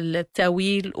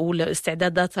 التاويل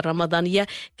والاستعدادات الرمضانية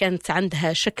كانت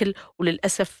عندها شكل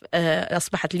وللأسف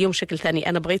أصبحت اليوم شكل ثاني.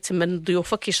 أنا بغيت من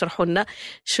ضيوفك يشرحوا لنا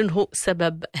شنو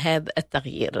سبب هذا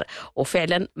التغيير،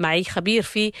 وفعلا معي خبير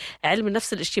في علم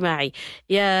النفس الاجتماعي.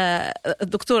 يا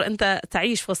دكتور، أنت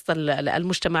تعيش في وسط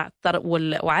المجتمع،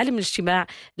 وعالم الاجتماع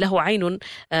له عين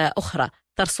أخرى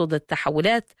ترصد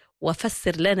التحولات،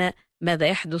 وفسر لنا ماذا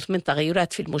يحدث من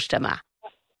تغيرات في المجتمع.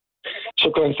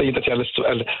 شكرا سيدتي على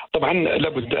السؤال. طبعا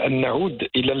لابد أن نعود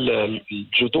إلى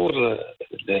الجذور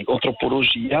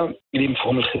الأنثروبولوجية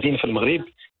لمفهوم الخزين في المغرب،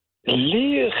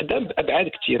 اللي خدم بأبعاد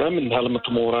كثيرة، منها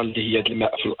المطمورة اللي هي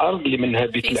الماء في الأرض، اللي منها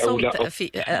بيت العولة.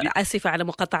 آسفة على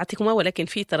مقاطعتكما، ولكن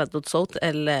في تردد صوت.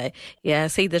 يا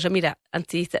سيدة جميلة،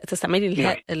 أنت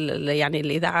تستعملين يعني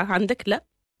الإذاعة عندك؟ لا،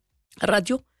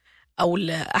 الراديو أو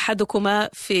أحدكما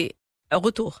في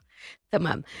أقرته.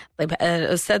 تمام. طيب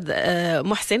أستاذ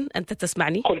محسن، أنت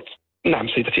تسمعني؟ نعم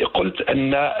سيدتي، قلت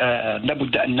أن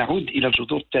لابد أن نعود إلى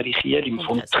الجذور التاريخية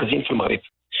لمفهوم التخزين في المغرب.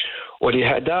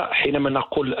 ولهذا حينما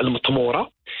نقول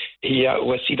المطمورة هي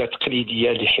وسيلة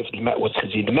تقليدية لحفظ الماء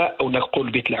وتخزين الماء، أو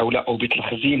نقول بيت العولة أو بيت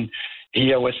الخزين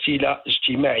هي وسيلة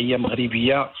اجتماعية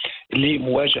مغربية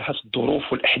لمواجهة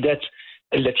الظروف والأحداث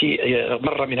التي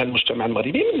مر منها المجتمع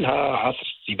المغربي، منها عصر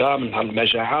الصبا، منها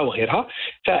المجاعة وغيرها.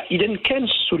 فإذا كان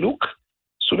السلوك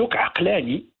سلوك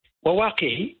عقلاني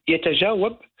وواقعي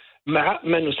يتجاوب مع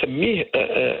ما نسميه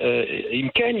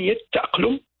إمكانية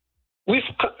التأقلم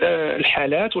وفق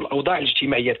الحالات والأوضاع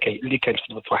الاجتماعية اللي كانت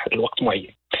في واحد الوقت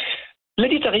معين.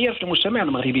 الذي تغير في المجتمع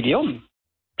المغربي اليوم،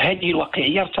 هذه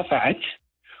الواقعية ارتفعت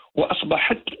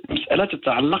وأصبحت مسألة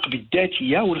تتعلق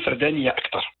بالذاتية والفردانية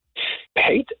أكثر،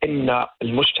 بحيث أن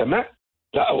المجتمع،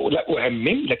 لا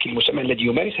أعمم، لكن المجتمع الذي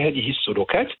يمارس هذه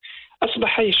السلوكات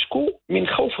أصبح يشكو من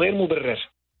خوف غير مبرر،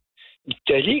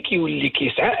 بالتالي كيولي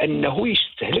كيسعى أنه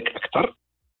يستهلك أكثر.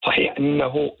 صحيح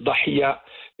أنه ضحية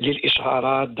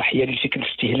للإشهارات، ضحية للفكر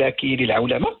الاستهلاكي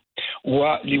للعولمة،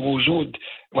 ولوجود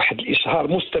واحد الإشهار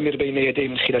مستمر بين يديه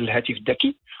من خلال الهاتف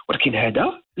الذكي، ولكن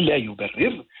هذا لا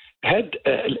يبرر هذه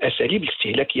الأساليب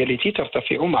الاستهلاكية التي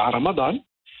ترتفع مع رمضان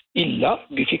إلا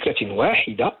بفكرة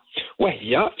واحدة،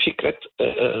 وهي فكرة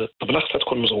الطبلة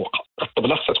ستكون مزوقة،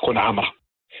 الطبلة ستكون عامرة،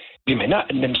 بمعنى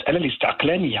أن المسألة ليست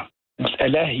عقلانية،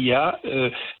 المسألة هي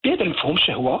بهذا المفهوم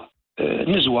شهوة،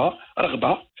 نزوة،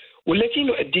 رغبة، والتي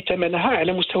نؤدي ثمنها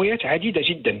على مستويات عديدة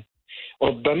جدا.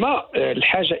 ربما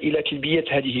الحاجة إلى تلبية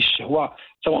هذه الشهوة،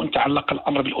 سواء تعلق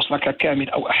الأمر بالأسرة ككامل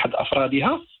أو أحد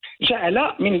أفرادها،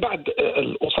 جعل من بعض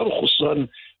الأسر، وخصوصا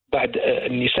بعض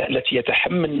النساء التي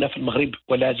يتحملن في المغرب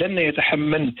ولا زلن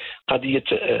يتحملن قضية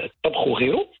الطبخ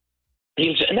وغيره،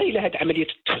 يلجأنا إلى هذه عملية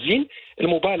التخزين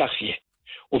المبالغ فيه،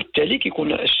 وبالتالي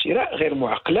كيكون الشراء غير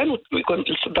معقلا، ويكون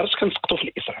لدرجة كنسقطوا في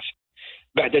الإسراف.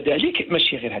 بعد ذلك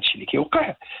ماشي غير هذا الشيء اللي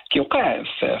كيوقع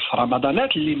في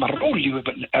رمضانات اللي مروا، اللي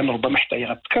الان ربما حتى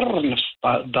غتكرر نفس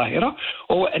الظاهره،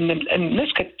 وهو ان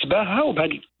الناس كتتباهى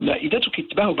وبهذه المائدات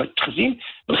وكيتباهوا بهذا التخزين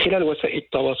من خلال وسائل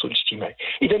التواصل الاجتماعي.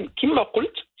 اذا كما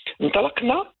قلت،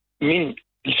 انطلقنا من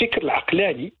الفكر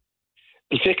العقلاني،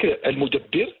 الفكر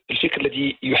المدبر، الفكر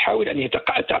الذي يحاول ان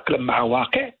يتأقلم مع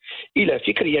واقع، الى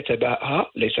فكر يتباهى،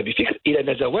 ليس بفكر،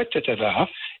 الى نزوات تتباهى،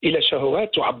 الى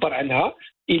شهوات تعبر عنها،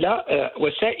 إلى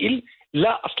وسائل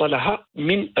لا أصل لها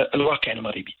من الواقع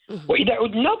المغربي. وإذا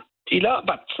عدنا إلى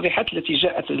بعض التصريحات التي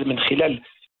جاءت من خلال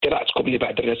قراءتكم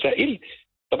لبعض الرسائل،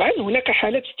 طبعا هناك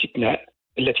حالات استثناء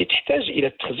التي تحتاج إلى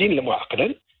التخزين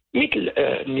المعقلا، مثل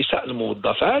النساء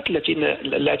الموظفات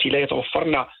التي لا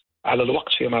يتوفرن على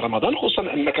الوقت في رمضان، خصوصا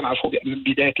أننا كنعرفوا بأن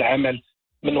بداية العمل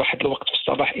من واحد الوقت في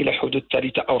الصباح الى حدود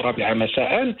الثالثه او الرابعه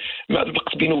مساء، ما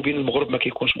الوقت بينه وبين المغرب ما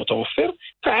كيكونش متوفر،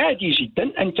 فعادي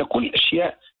جدا ان تكون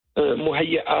الاشياء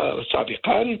مهيئه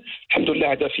سابقا. الحمد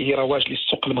لله هذا فيه رواج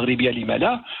للسوق المغربيه، لما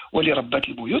لا، ولربات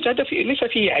البيوت، هذا ليس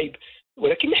فيه عيب.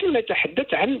 ولكن نحن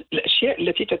نتحدث عن الاشياء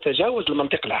التي تتجاوز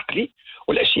المنطق العقلي،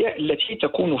 والاشياء التي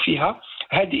تكون فيها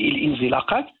هذه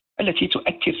الانزلاقات التي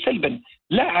تؤثر سلبا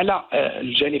لا على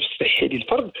الجانب الصحي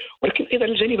للفرد، ولكن ايضا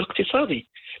الجانب الاقتصادي،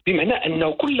 بمعنى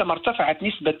انه كلما ارتفعت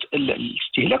نسبه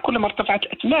الاستهلاك كلما ارتفعت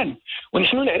الاثمان.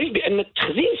 ونحن نعرف بان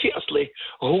التخزين في اصله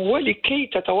هو لكي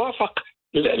تتوافق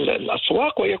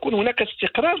الأسواق ويكون هناك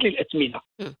استقرار للأثمنة.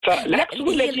 فالعكس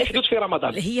هو الذي يحدث في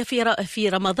رمضان. هي في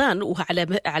رمضان،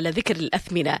 وعلى ذكر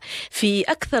الأثمنة في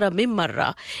أكثر من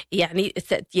مرة يعني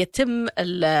يتم،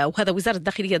 وهذا وزارة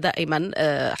الداخلية دائما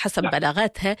حسب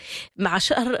بلاغاتها مع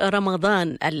شهر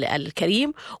رمضان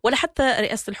الكريم، ولا حتى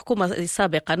رئاسة الحكومة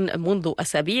سابقا منذ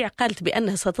أسابيع قالت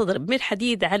بأنها ستضرب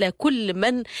بالحديد على كل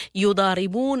من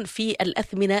يضاربون في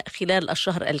الأثمنة خلال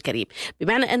الشهر الكريم،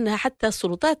 بمعنى أنها حتى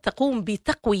السلطات تقوم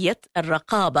بتقوية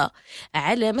الرقابة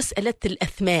على مسألة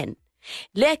الأثمان.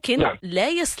 لكن لا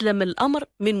يسلم الأمر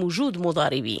من وجود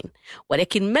مضاربين،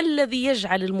 ولكن ما الذي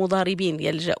يجعل المضاربين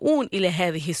يلجؤون إلى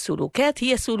هذه السلوكات؟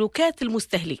 هي سلوكات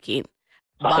المستهلكين،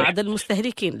 بعض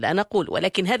المستهلكين لا نقول،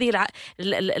 ولكن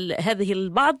هذه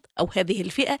البعض أو هذه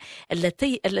الفئة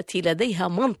التي لديها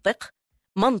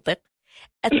منطق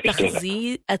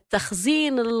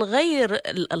التخزين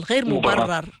الغير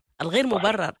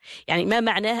مبرر. يعني ما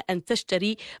معناه أن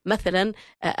تشتري مثلا،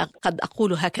 قد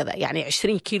أقول هكذا، يعني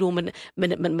 20 كيلو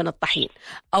من الطحين،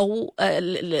 أو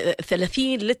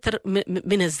 30 لتر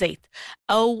من الزيت،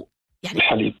 أو يعني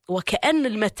الحليب، وكأن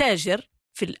المتاجر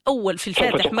في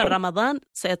الفاتح من رمضان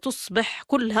ستصبح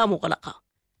كلها مغلقة.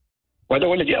 وهذا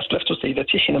هو الذي أسلفته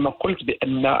سيدتي حينما قلت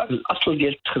بأن الأصل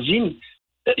ديال التخزين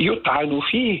يطعن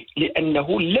فيه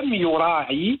لأنه لم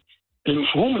يراعي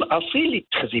المفهوم الأصيل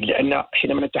للتخزين. لأن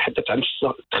حينما نتحدث عن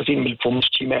التخزين من المفهوم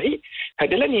الاجتماعي،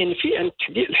 هذا لن ينفي عن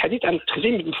الحديث عن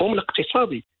التخزين من المفهوم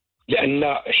الاقتصادي،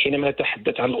 لأن حينما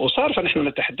نتحدث عن الأسر فنحن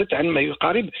نتحدث عن ما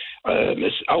يقارب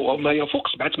أو ما يفوق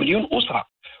 7 مليون أسرة،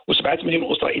 و7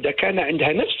 مليون أسرة إذا كان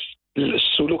عندها نفس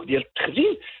السلوك ديال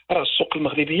التخزين، راه السوق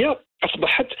المغربية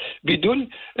أصبحت بدون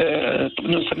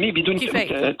نسميه بدون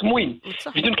تموين،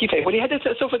 بدون كفاية.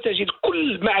 ولهذا سوف تجد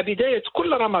مع بداية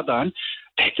كل رمضان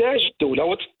تحتاج الدولة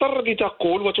وتضطر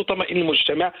لتقول وتطمئن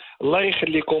المجتمع الله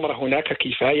يخليكم راه هناك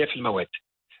كفاية في المواد.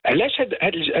 علاش هذه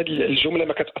الجملة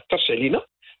ما كتأثرش علينا؟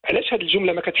 علاش هذه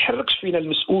الجملة ما كتحركش فينا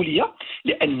المسؤولية؟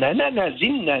 لأننا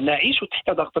نازلنا نعيش تحت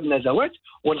ضغط النزوات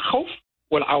والخوف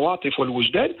والعواطف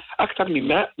والوجدان أكثر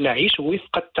مما نعيش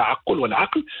وفق التعقل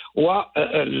والعقل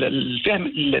والفهم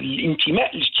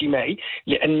الانتماء الاجتماعي،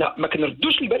 لأن ما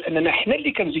كنردوش البال أننا احنا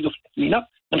اللي كنزيدوا في الأثمنة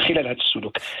من خلال هذا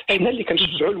السلوك، احنا اللي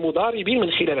كنشجعوا المضاربين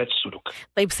من خلال هذا السلوك.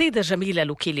 طيب سيدة جميلة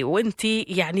لوكيلي، وانت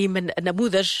يعني من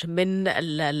نموذج من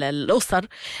الأسر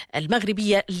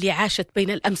المغربية اللي عاشت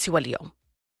بين الأمس واليوم،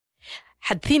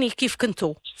 حدثيني كيف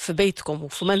كنتوا في بيتكم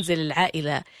وفي منزل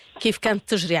العائلة، كيف كانت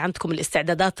تجري عندكم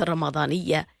الاستعدادات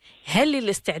الرمضانية؟ هل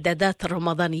الاستعدادات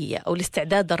الرمضانية أو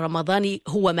الاستعداد الرمضاني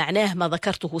هو معناه ما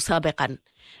ذكرته سابقا،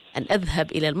 أن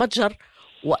أذهب إلى المتجر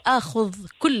وآخذ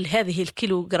كل هذه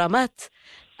الكيلوغرامات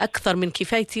أكثر من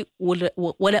كفايتي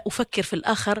ولا أفكر في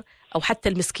الآخر أو حتى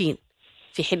المسكين،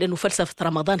 في حين أنه فلسفة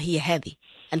رمضان هي هذه،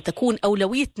 أن تكون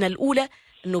أولويتنا الأولى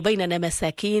أنه بيننا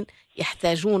مساكين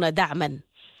يحتاجون دعما؟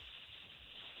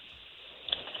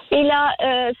 إلى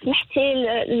سمحتي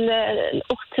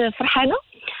الأخت فرحانة،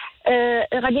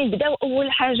 غادي نبداو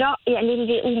أول حاجة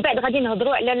يعني ومن بعد غادي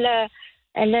نهضروا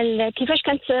على كيفاش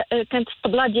كانت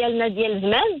الطبلة ديالنا ديال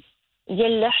زمان،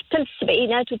 ديال حتى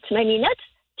السبعينات والثمانينات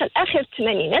حتى الآخر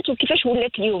الثمانينات، وكيفاش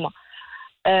ولات اليوم.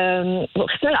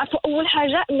 خصنا نعرفوا أول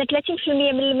حاجة أن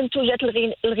 30% من المنتوجات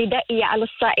الغذائية على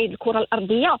الصعيد الكرة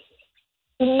الأرضية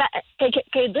إما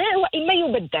كيضيع وإما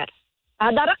يبدر.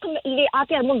 هذا رقم اللي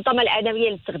عطيه المنظمة العالمية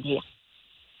للتغذية.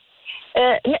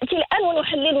 نأتي الآن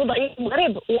ونحلل وضعية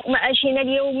المغرب ومعاشنا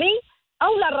اليومي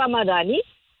أو الرمضاني،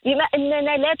 بما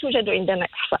أننا لا توجد عندنا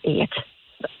إحصائيات.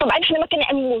 طبعا احنا ما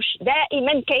كنعموش،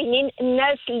 دائما كاينين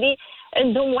الناس اللي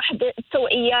عندهم واحد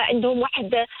التوعية، عندهم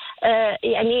واحد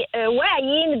يعني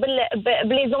واعيين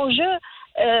بلي زونجو،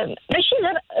 ماشي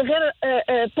غير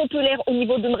بوبولير او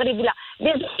نيفو دو المغرب، ولا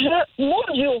لي زونجو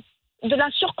مونديو de la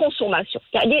surconsommation،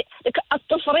 يعني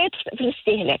التفريط في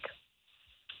الاستهلاك.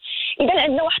 إذا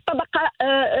عندنا واحد الطبقة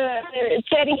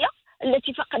ثرية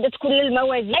التي فقدت كل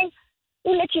الموازين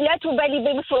والتي لا تبالي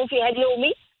بمصروفها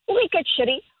اليومي وغير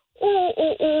كتشري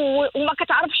وما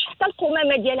كتعرفش حتى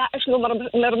القمامة ديالها اشنو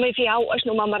مرمي فيها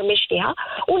واشنو ما مرميش فيها،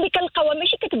 واللي كنلقاوها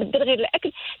ماشي كتبدل غير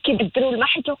الاكل، كيبدلوا الماء،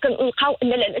 حيت كنلقاو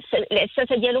ان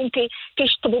العساسة ديالهم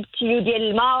كيشطبوا بالتيو ديال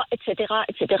الماء اتسيتيرا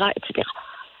اتسيتيرا اتسيتيرا.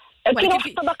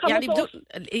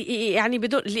 يعني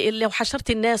بدون لو حشرت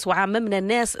الناس وعممنا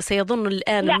الناس سيظن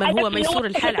الآن من هو ميسور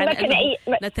الحال عن أنه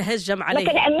نتهجم عليه.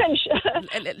 ما كنعممش.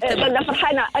 لا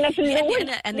فرحانة أنا في الأول.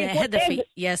 أنا هدفي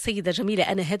يا سيدة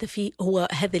جميلة، أنا هدفي هو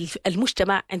هذا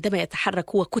المجتمع عندما يتحرك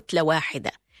هو كتلة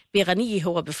واحدة بغنيه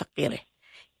وبفقيره.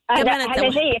 أنا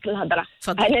جايك الهضرة.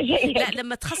 أنا جايك. لا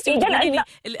لما تخصصي تقولي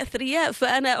الأثرياء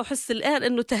فأنا أحس الآن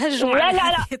أنه تهجم على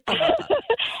هذه الطبقة.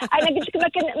 أنا قلت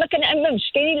لك ما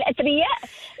كنعممش. كاينين الأثرياء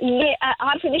اللي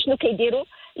عارفين شنو كيديروا،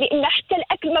 لأن حتى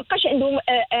الأكل ما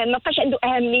بقاش عنده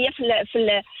أهمية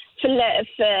في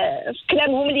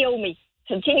كلامهم اليومي.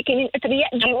 فهمتيني؟ كاينين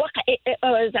الأثرياء اللي واقع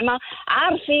زعما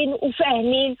عارفين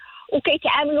وفاهمين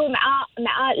وكيتعاملوا مع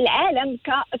العالم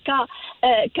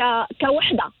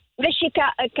كوحدة، ماشي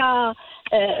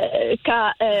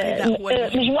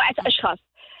مجموعة أشخاص.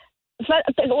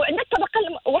 وعندنا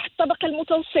واحد الطبقة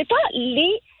المتوسطة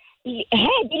اللي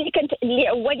هذه اللي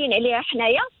عوالين عليها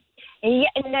حنايا، هي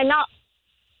أننا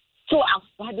توعى.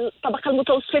 وهذه الطبقة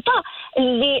المتوسطة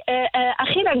اللي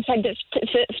أخيرا في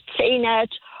التسعينات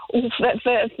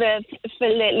وفي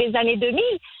لي زاني 2000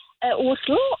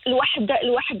 وصلوا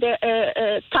لواحد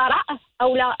ثراء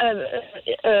أو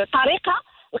طريقة،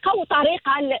 لقاو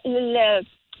طريقة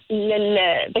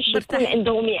باش يكون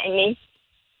عندهم يعني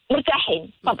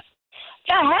مرتاحين طبعا.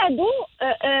 فهادو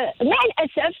مع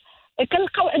الأسف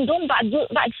كنلقاو عندهم بعض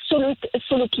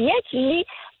السلوكيات اللي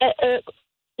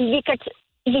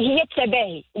هي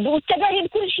التباهي، والتباهي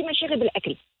بكل شيء ماشي غير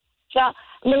بالأكل.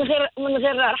 فمن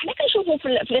غير حنا كنشوفوا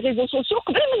في لي ريزو سوسيو،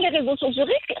 قبل من لي ريزو سوسيو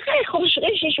غير يخرج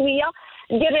غير شي شويه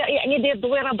دير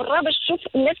دويره برا باش تشوف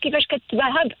الناس كيفاش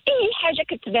كتباهى باي حاجه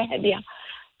كتباهى بها.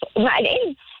 مع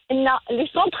العلم ان لي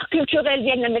سونتر كولتوريل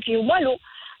ديالنا ما فيهم والو،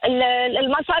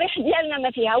 المسارح ديالنا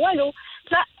ما فيها والو.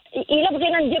 فإلا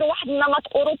بغينا نديروا واحد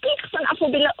النمط اوروبي خصنا نعرفوا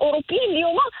بان الاوروبيين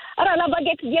اليوم راه لا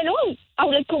باغيت ديالهم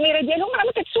او الكوميره ديالهم راه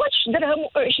ما كتسواش درهم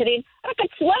و20، راه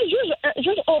كتسوى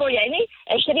جوج اورو، يعني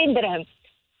 20 درهم.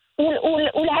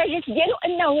 والهاجس ديالو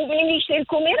انه ملي يشري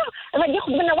الكوميره غادي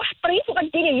ياخذ منها واحد الطريف وغادي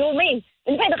يدير يومين،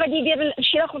 من بعد غادي يدير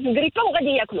شي اخر في الكريبه وغادي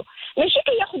ياكلو، ماشي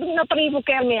كياخذ منها طريف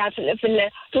وكيرميها في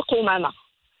القمامه.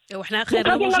 وحنا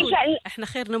خيرنا موجود، احنا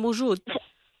خيرنا موجود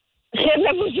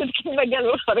كما قالوا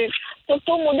الاخرين.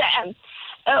 ثم نعم.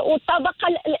 والطبقه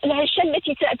الهشه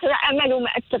التي تتعامل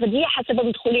مع التغذيه حسب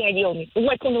مدخولها اليومي،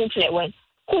 هو يكونوا في العوان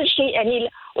كل شيء يعني.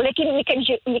 ولكن ملي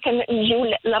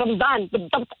كنجيو لرمضان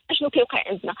بالضبط اشنو كيوقع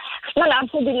عندنا؟ خصنا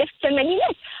نعرفوا بلي في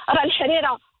الثمانينات راه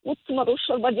الحريره والتمر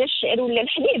والشوربه ديال الشعر ولا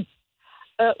الحليب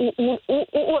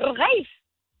والرغيف،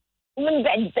 ومن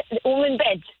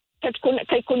بعد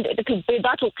كيكون داك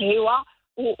البيضات والقهوه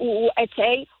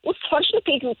واتاي والصفر. شنو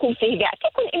كيكون فيه كاع؟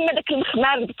 كيكون اما داك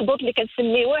المخمار بالضبط اللي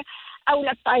كنسميوه، او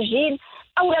الطاجين،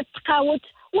 او التقاوت.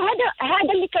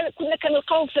 وهذا اللي كنا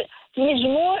كنلقاو في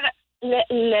مجموع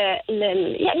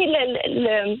يعني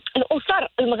الاسر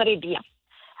المغربيه.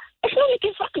 شنو اللي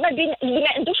كيفرق ما بين اللي ما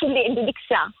عندوش واللي عنده ديك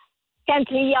الساعه؟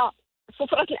 كانت هي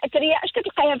سفره الاثرياء اش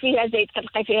كتلقايها فيها زايد؟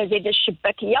 كتلقاي فيها زايد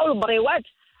الشباكيه والبريوات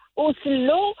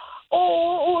وسلو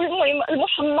والمهم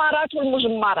المحمرات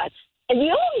والمجمرات.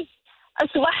 اليوم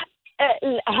اصبح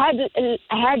هذا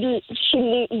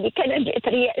الشيء اللي كان عند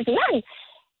الاثرياء زمان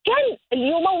كان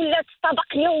اليوم ولات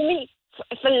طبق يومي.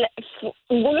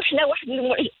 نقولوا حنا واحد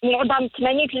المعظم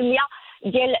 80%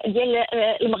 ديال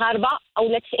المغاربه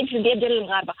او 90% ديال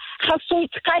المغاربه خاصو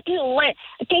يتقاتل. والله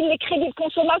كاين لي كريدي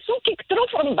كونسوماسيون كيكثروا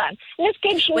في رمضان، الناس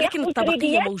كيمشيو. ولكن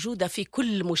الطبقيه موجوده في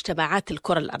كل مجتمعات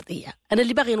الكره الارضيه. انا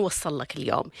اللي باغي نوصل لك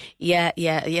اليوم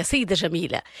يا سيده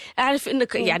جميله، اعرف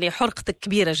انك يعني حرقتك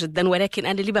كبيره جدا، ولكن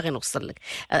انا اللي باغي نوصل لك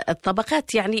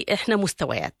الطبقات. يعني احنا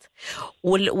مستويات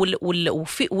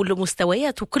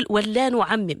والمستويات وكل ولا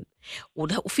نعمم.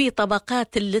 وفي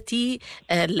طبقات التي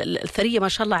الثريه ما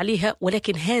شاء الله عليها،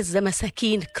 ولكن هازه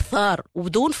مساكين كثار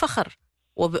وبدون فخر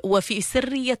وفي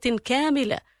سريه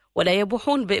كامله، ولا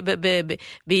يبوحون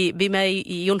بما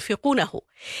ينفقونه.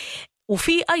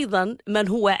 وفي أيضا من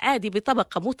هو عادي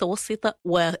بطبقة متوسطة،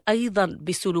 وأيضا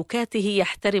بسلوكاته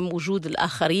يحترم وجود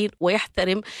الآخرين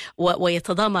ويحترم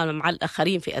ويتضامن مع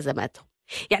الآخرين في أزماتهم.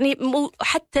 يعني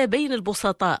حتى بين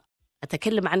البسطاء،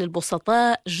 أتكلم عن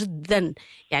البسطاء جدا،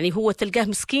 يعني هو تلقاه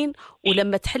مسكين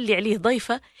ولما تحلي عليه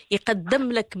ضيفة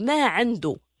يقدم لك ما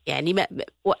عنده، يعني ما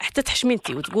حتى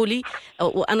تحشمنتي وتقولي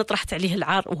وأنا طرحت عليه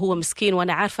العار وهو مسكين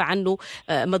وأنا عارفة عنه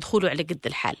مدخوله على قد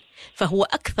الحال. فهو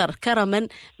أكثر كرما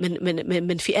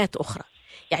من فئات أخرى.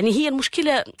 يعني هي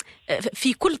المشكلة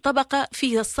في كل طبقة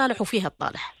فيها الصالح وفيها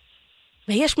الطالح،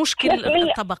 ما هيش مشكلة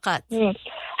الطبقات.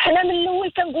 حنا من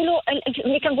الأول كنقولوا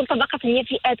ملي كنقول طبقات هي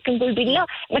فئات، كنقول بالله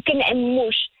ما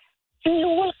كنعموش. في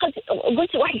الأول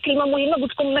قلت واحد الكلمة مهمة،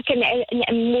 قلت لكم ما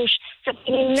كنعموش.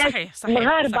 الناس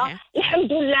مغاربة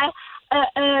الحمد لله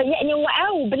يعني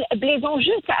وعاو بلي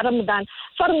زونجو تاع رمضان.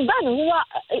 فرمضان هو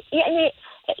يعني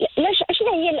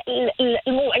شنو هي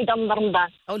الموعدة من رمضان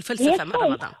أو الفلسفة من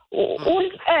رمضان.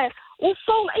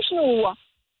 والصوم شنو هو؟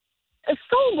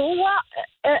 الصوم هو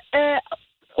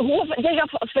هو ديجا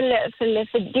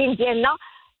في الدين ديالنا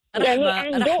يعني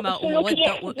عنده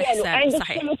السلوكيات ديالو، عنده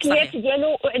السلوكيات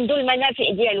ديالو وعنده المنافع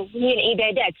ديالو هي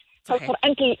العبادات.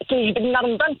 فالقرآن كيجبد لنا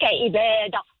رمضان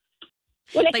كعبادة،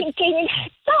 ولكن كاينين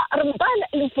حتى رمضان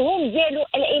المفهوم ديالو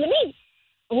العلمي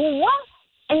هو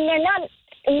اننا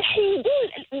نحيدوا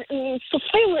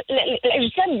نصفيو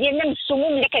الاجسام ديالنا من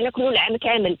السموم اللي كناكلوا العام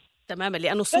كامل تماما،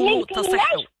 لانه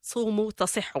صوموا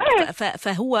تصحوا.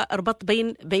 فهو ربط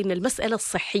بين المساله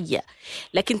الصحيه،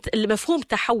 لكن المفهوم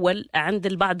تحول عند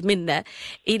البعض منا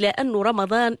الى انه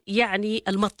رمضان يعني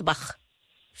المطبخ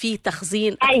في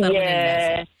تخزين اكثر من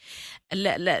اللازم.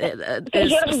 لا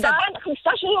رمضان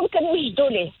 15 يوم كنوجدوا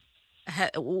ليه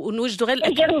ونوجدوا غير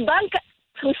الاكل. رمضان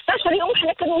 15 يوم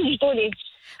حنا كنوجدوا ليه.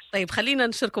 طيب خلينا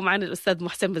نشاركوا معنا الأستاذ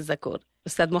محسن بالزكور.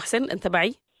 أستاذ محسن أنت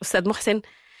معي؟ أستاذ محسن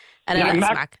أنا لا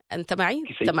أسمعك. أنت معي؟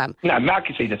 تمام. نعم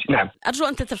معك سيدتي. نعم. أرجو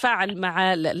أن تتفاعل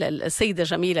مع السيدة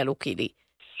جميلة الوكيلي.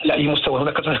 لا أي مستوى،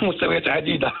 هناك مستويات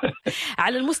عديدة.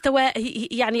 على المستوى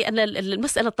يعني أن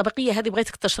المسألة الطبقية هذه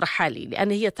بغيتك تشرحها لي،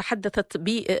 لأن هي تحدثت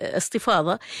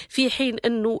باستفاضة في حين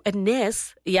أنه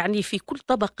الناس يعني في كل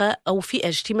طبقة أو فئة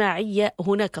اجتماعية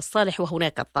هناك الصالح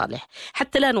وهناك الطالح،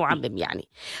 حتى لا نعمم يعني.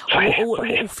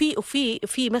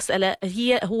 وفي مسألة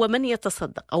هو من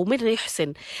يتصدق أو من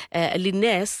يحسن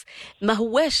للناس، ما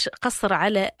هواش قصر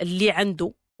على اللي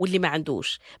عنده واللي ما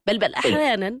عندوش، بل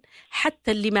أحيانا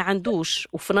حتى اللي ما عندوش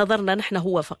وفي نظرنا نحن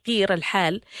هو فقير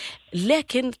الحال،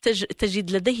 لكن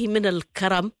تجد لديه من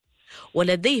الكرم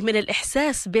ولديه من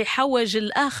الإحساس بحوج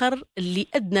الآخر اللي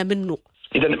أدنى منه.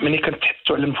 إذا ملي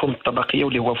كنتحدثوا على المفهوم الطبقية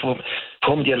واللي هو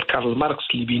مفهوم ديال كارل ماركس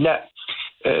لبناء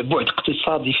بعد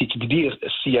اقتصادي في تدبير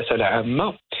السياسة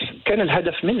العامة، كان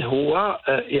الهدف منه هو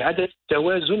إعادة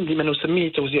التوازن لما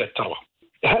نسميه توزيع الثروة.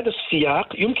 هذا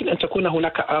السياق يمكن أن تكون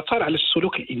هناك آثار على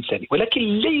السلوك الإنساني، ولكن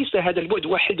ليس هذا البعد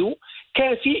وحده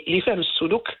كافي لفهم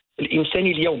السلوك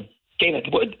الإنساني اليوم. كاين هذا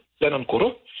البعد لا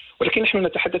ننكره، ولكن نحن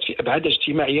نتحدث في أبعاد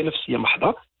اجتماعية نفسية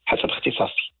محضة حسب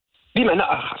اختصاصي. بمعنى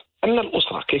آخر أن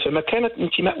الأسرة كيفما كانت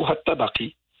انتماؤها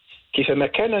الطبقي، كيفما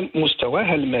كان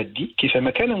مستواها المادي،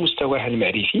 كيفما كان مستواها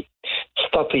المعرفي،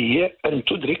 تستطيع أن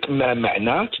تدرك ما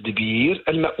معنى تدبير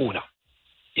المؤونة،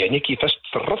 يعني كيفاش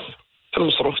تصرف في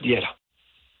المصروف ديالها.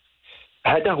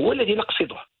 هذا هو الذي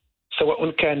نقصده،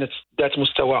 سواء كانت ذات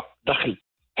مستوى دخل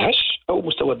هش أو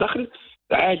مستوى دخل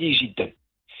عالي جدا،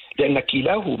 لأن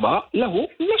كلاهما له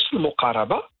نفس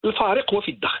المقاربة، الفارق هو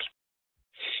في الدخل.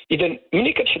 إذا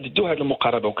ملي كنحددوا هذه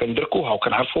المقاربة وكندركوها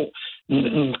وكنعرفوا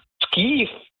كيف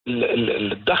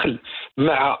الدخل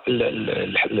مع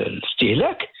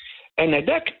الاستهلاك،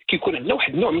 أنذاك كيكون عندنا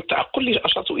واحد النوع من التعقل اللي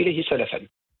أشرت إليه سلفا.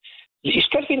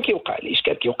 الإشكال فين كيوقع؟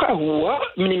 الإشكال كيوقع هو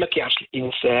من ما كيعرفش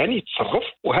الإنسان يتصرف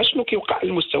وهشنو كيوقع على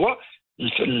المستوى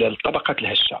الطبقات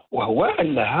الهشة، وهو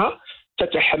أنها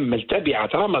تتحمل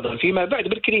تبعات رمضان فيما بعد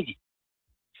بالكريدي،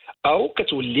 أو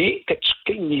كتولي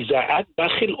كتشكل نزاعات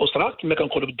داخل الأسرة كما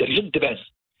كنقولوا بالدارجة الدباز،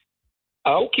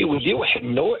 أو كيولي واحد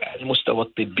النوع على المستوى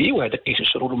الطبي، وهذا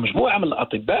كيشيروا له مجموعة من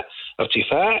الأطباء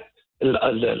ارتفاع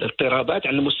الاضطرابات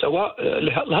على المستوى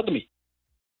الهضمي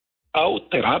أو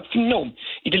اضطراب في النوم.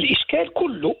 إذا الإشكال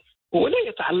كله هو لا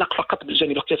يتعلق فقط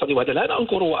بالجانب الاقتصادي، وهذا لا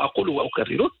أنكره وأقوله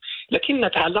وأكرره، لكن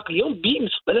نتعلق اليوم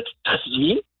بمسألة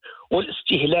التخزين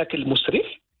والاستهلاك المسرف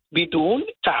بدون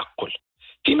تعقل.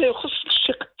 فيما يخص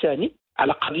الشق الثاني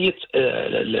على قضية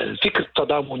الفكر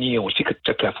التضامني والفكر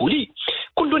التكافلي،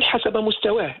 كل حسب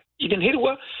مستواه. إذن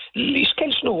هو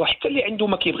الإشكال شنو هو؟ حتى اللي عنده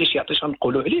ما كيبغيش يعطي شنو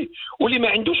نقولوا عليه، واللي ما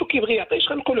عندوش وكيبغي يعطي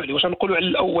شنو نقولوا عليه. واش نقولوا على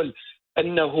الأول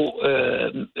أنه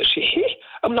شحيح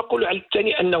أم نقول على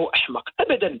الثاني أنه أحمق؟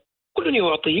 أبدا، كل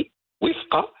يعطي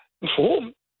وفق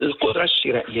مفهوم القدرة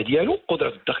الشرائية ديالو، قدرة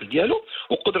الدخل ديالو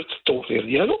وقدرة التوفير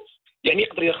ديالو. يعني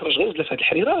يقدر يخرج غير في هذه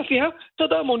الحريرة فيها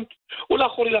تضامن،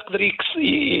 والآخر يقدر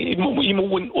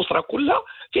يمون أسرة كلها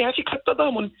فيها فكرة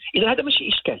تضامن. إذا هذا ماشي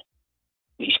إشكال.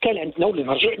 الإشكال عندنا واللي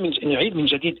نرجع نعيد من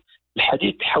جديد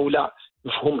الحديث حول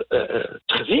مفهوم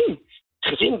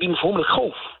التخزين بمفهوم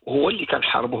الخوف، وهو اللي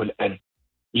كنحاربه الآن.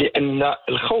 لأن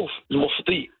الخوف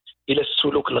المفضي إلى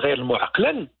السلوك الغير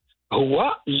المعقلن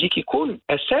هو اللي كيكون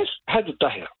أساس هذه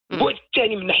الظاهرة. البعد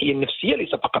الثاني من الناحية النفسية ليس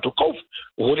فقط الخوف،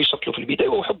 وهو اللي شرط له في البداية،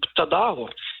 وهو حب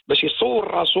التظاهر باش يصور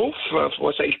راسو في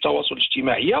وسائل التواصل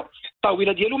الاجتماعي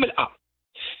الطاولة ديالو ملأة.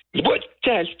 البعد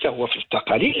الثالث هو في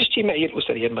التقاليد الاجتماعية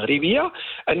الأسرية المغربية،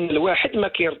 أن الواحد ما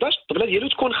كيرضاش الطبلة ديالو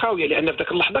تكون خاوية، لأن في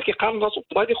ذاك اللحظة كيقارن راسو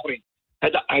بطبلة الآخرين.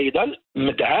 هذا أيضا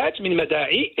مدعاة من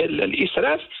مداعي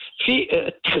الإسراف في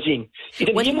التخزين.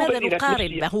 ولماذا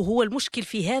نقارن؟ هو المشكل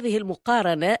في هذه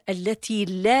المقارنة التي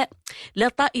لا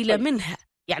طائل منها.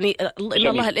 يعني إن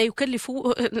الله لا يكلف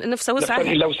نفسه وسعها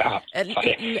إلا وسعها.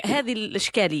 هذه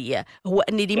الإشكالية هو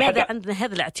أن لماذا عندنا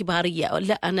هذه الاعتبارية؟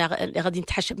 لا أنا غادي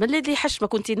نتحشم، ما الذي حشمك؟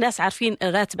 كنت الناس عارفين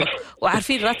راتبك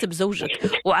وعارفين راتب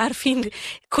زوجك وعارفين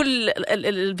كل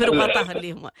البروقاطة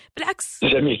اللي هم. بالعكس.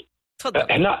 جميل.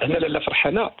 تفضل. هنا لا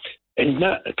فرحانة،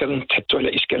 عندنا كنتحدثوا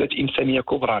على إشكالات إنسانية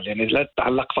كبرى، يعني لا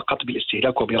تتعلق فقط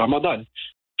بالاستهلاك وبرمضان.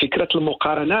 فكرة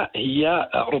المقارنة هي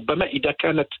ربما إذا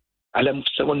كانت على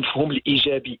مستوى المفهوم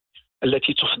الإيجابي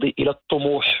التي تفضي إلى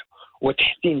الطموح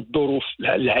وتحسين الظروف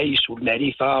العيش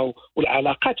والمعرفة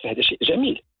والعلاقات، فهذا شيء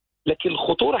جميل. لكن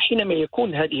الخطورة حينما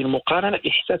يكون هذه المقارنة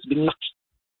إحساس بالنقص،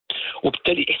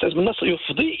 وبالتالي إحساس بالنقص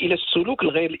يفضي إلى السلوك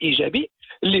الغير الإيجابي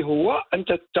اللي هو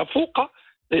أنت تفوق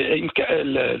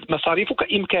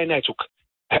مصاريفك إمكاناتك.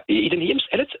 إذن هي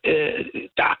مسألة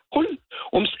تعقل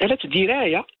ومسألة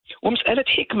دراية ومسألة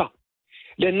حكمة،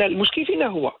 لأن المشكل فينا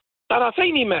هو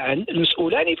طرفين معا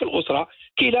المسؤولان في الأسرة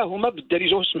كلاهما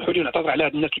بالدارجة، واسمحوا لي نعتذر على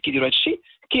هذا الناس اللي كيديروا هذا الشيء،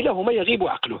 كلاهما يغيب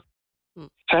عقله.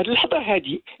 فهذه اللحظة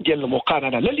هذه ديال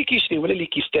المقارنة، لا اللي كيشري ولا اللي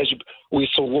كيستجب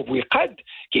ويصوب ويقاد،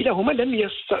 كلاهما لم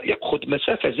يأخذ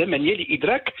مسافة زمنية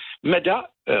لإدراك مدى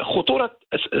خطورة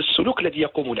السلوك الذي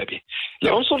يقومون به.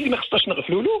 العنصر اللي ما خصناش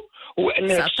نغفلوا له هو أن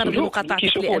سأضطر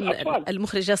لمقاطعتك لأن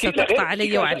المخرجة ستقطع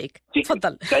علي وعليك.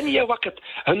 تفضل. ثانية وقت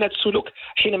هنا السلوك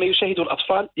حينما يشاهد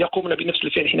الأطفال يقومون بنفس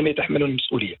الفعل حينما يتحملون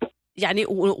المسؤولية، يعني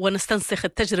ونستنسخ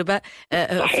التجربة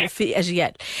في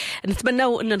أجيال. نتمنى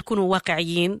أن نكونوا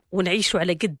واقعيين ونعيشوا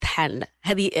على قد حالنا.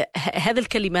 هذه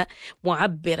الكلمة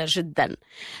معبرة جدا،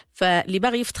 فاللي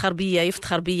باغي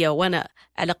يفتخر بيا وأنا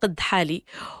على قد حالي،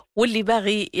 واللي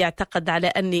باغي يعتقد على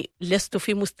أني لست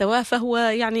في مستواه فهو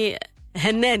يعني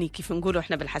هناني كيف نقولوا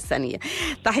احنا بالحسانية.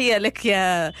 تحية لك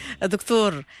يا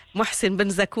دكتور محسن بن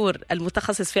زكور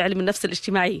المتخصص في علم النفس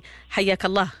الاجتماعي، حياك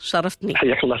الله، شرفتني.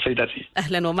 حياك الله سيداتي.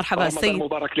 أهلا ومرحبا. رمضان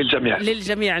مبارك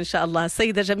للجميع إن شاء الله.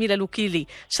 السيدة جميلة الوكيلي،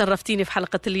 شرفتيني في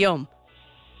حلقة اليوم.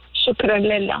 شكرا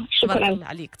لله. شكرا.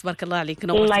 تبارك الله عليك.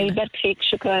 الله يبارك فيك.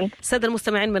 شكرا. سادة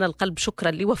المستمعين من القلب،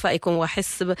 شكرا لوفائكم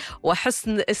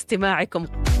وحسن استماعكم.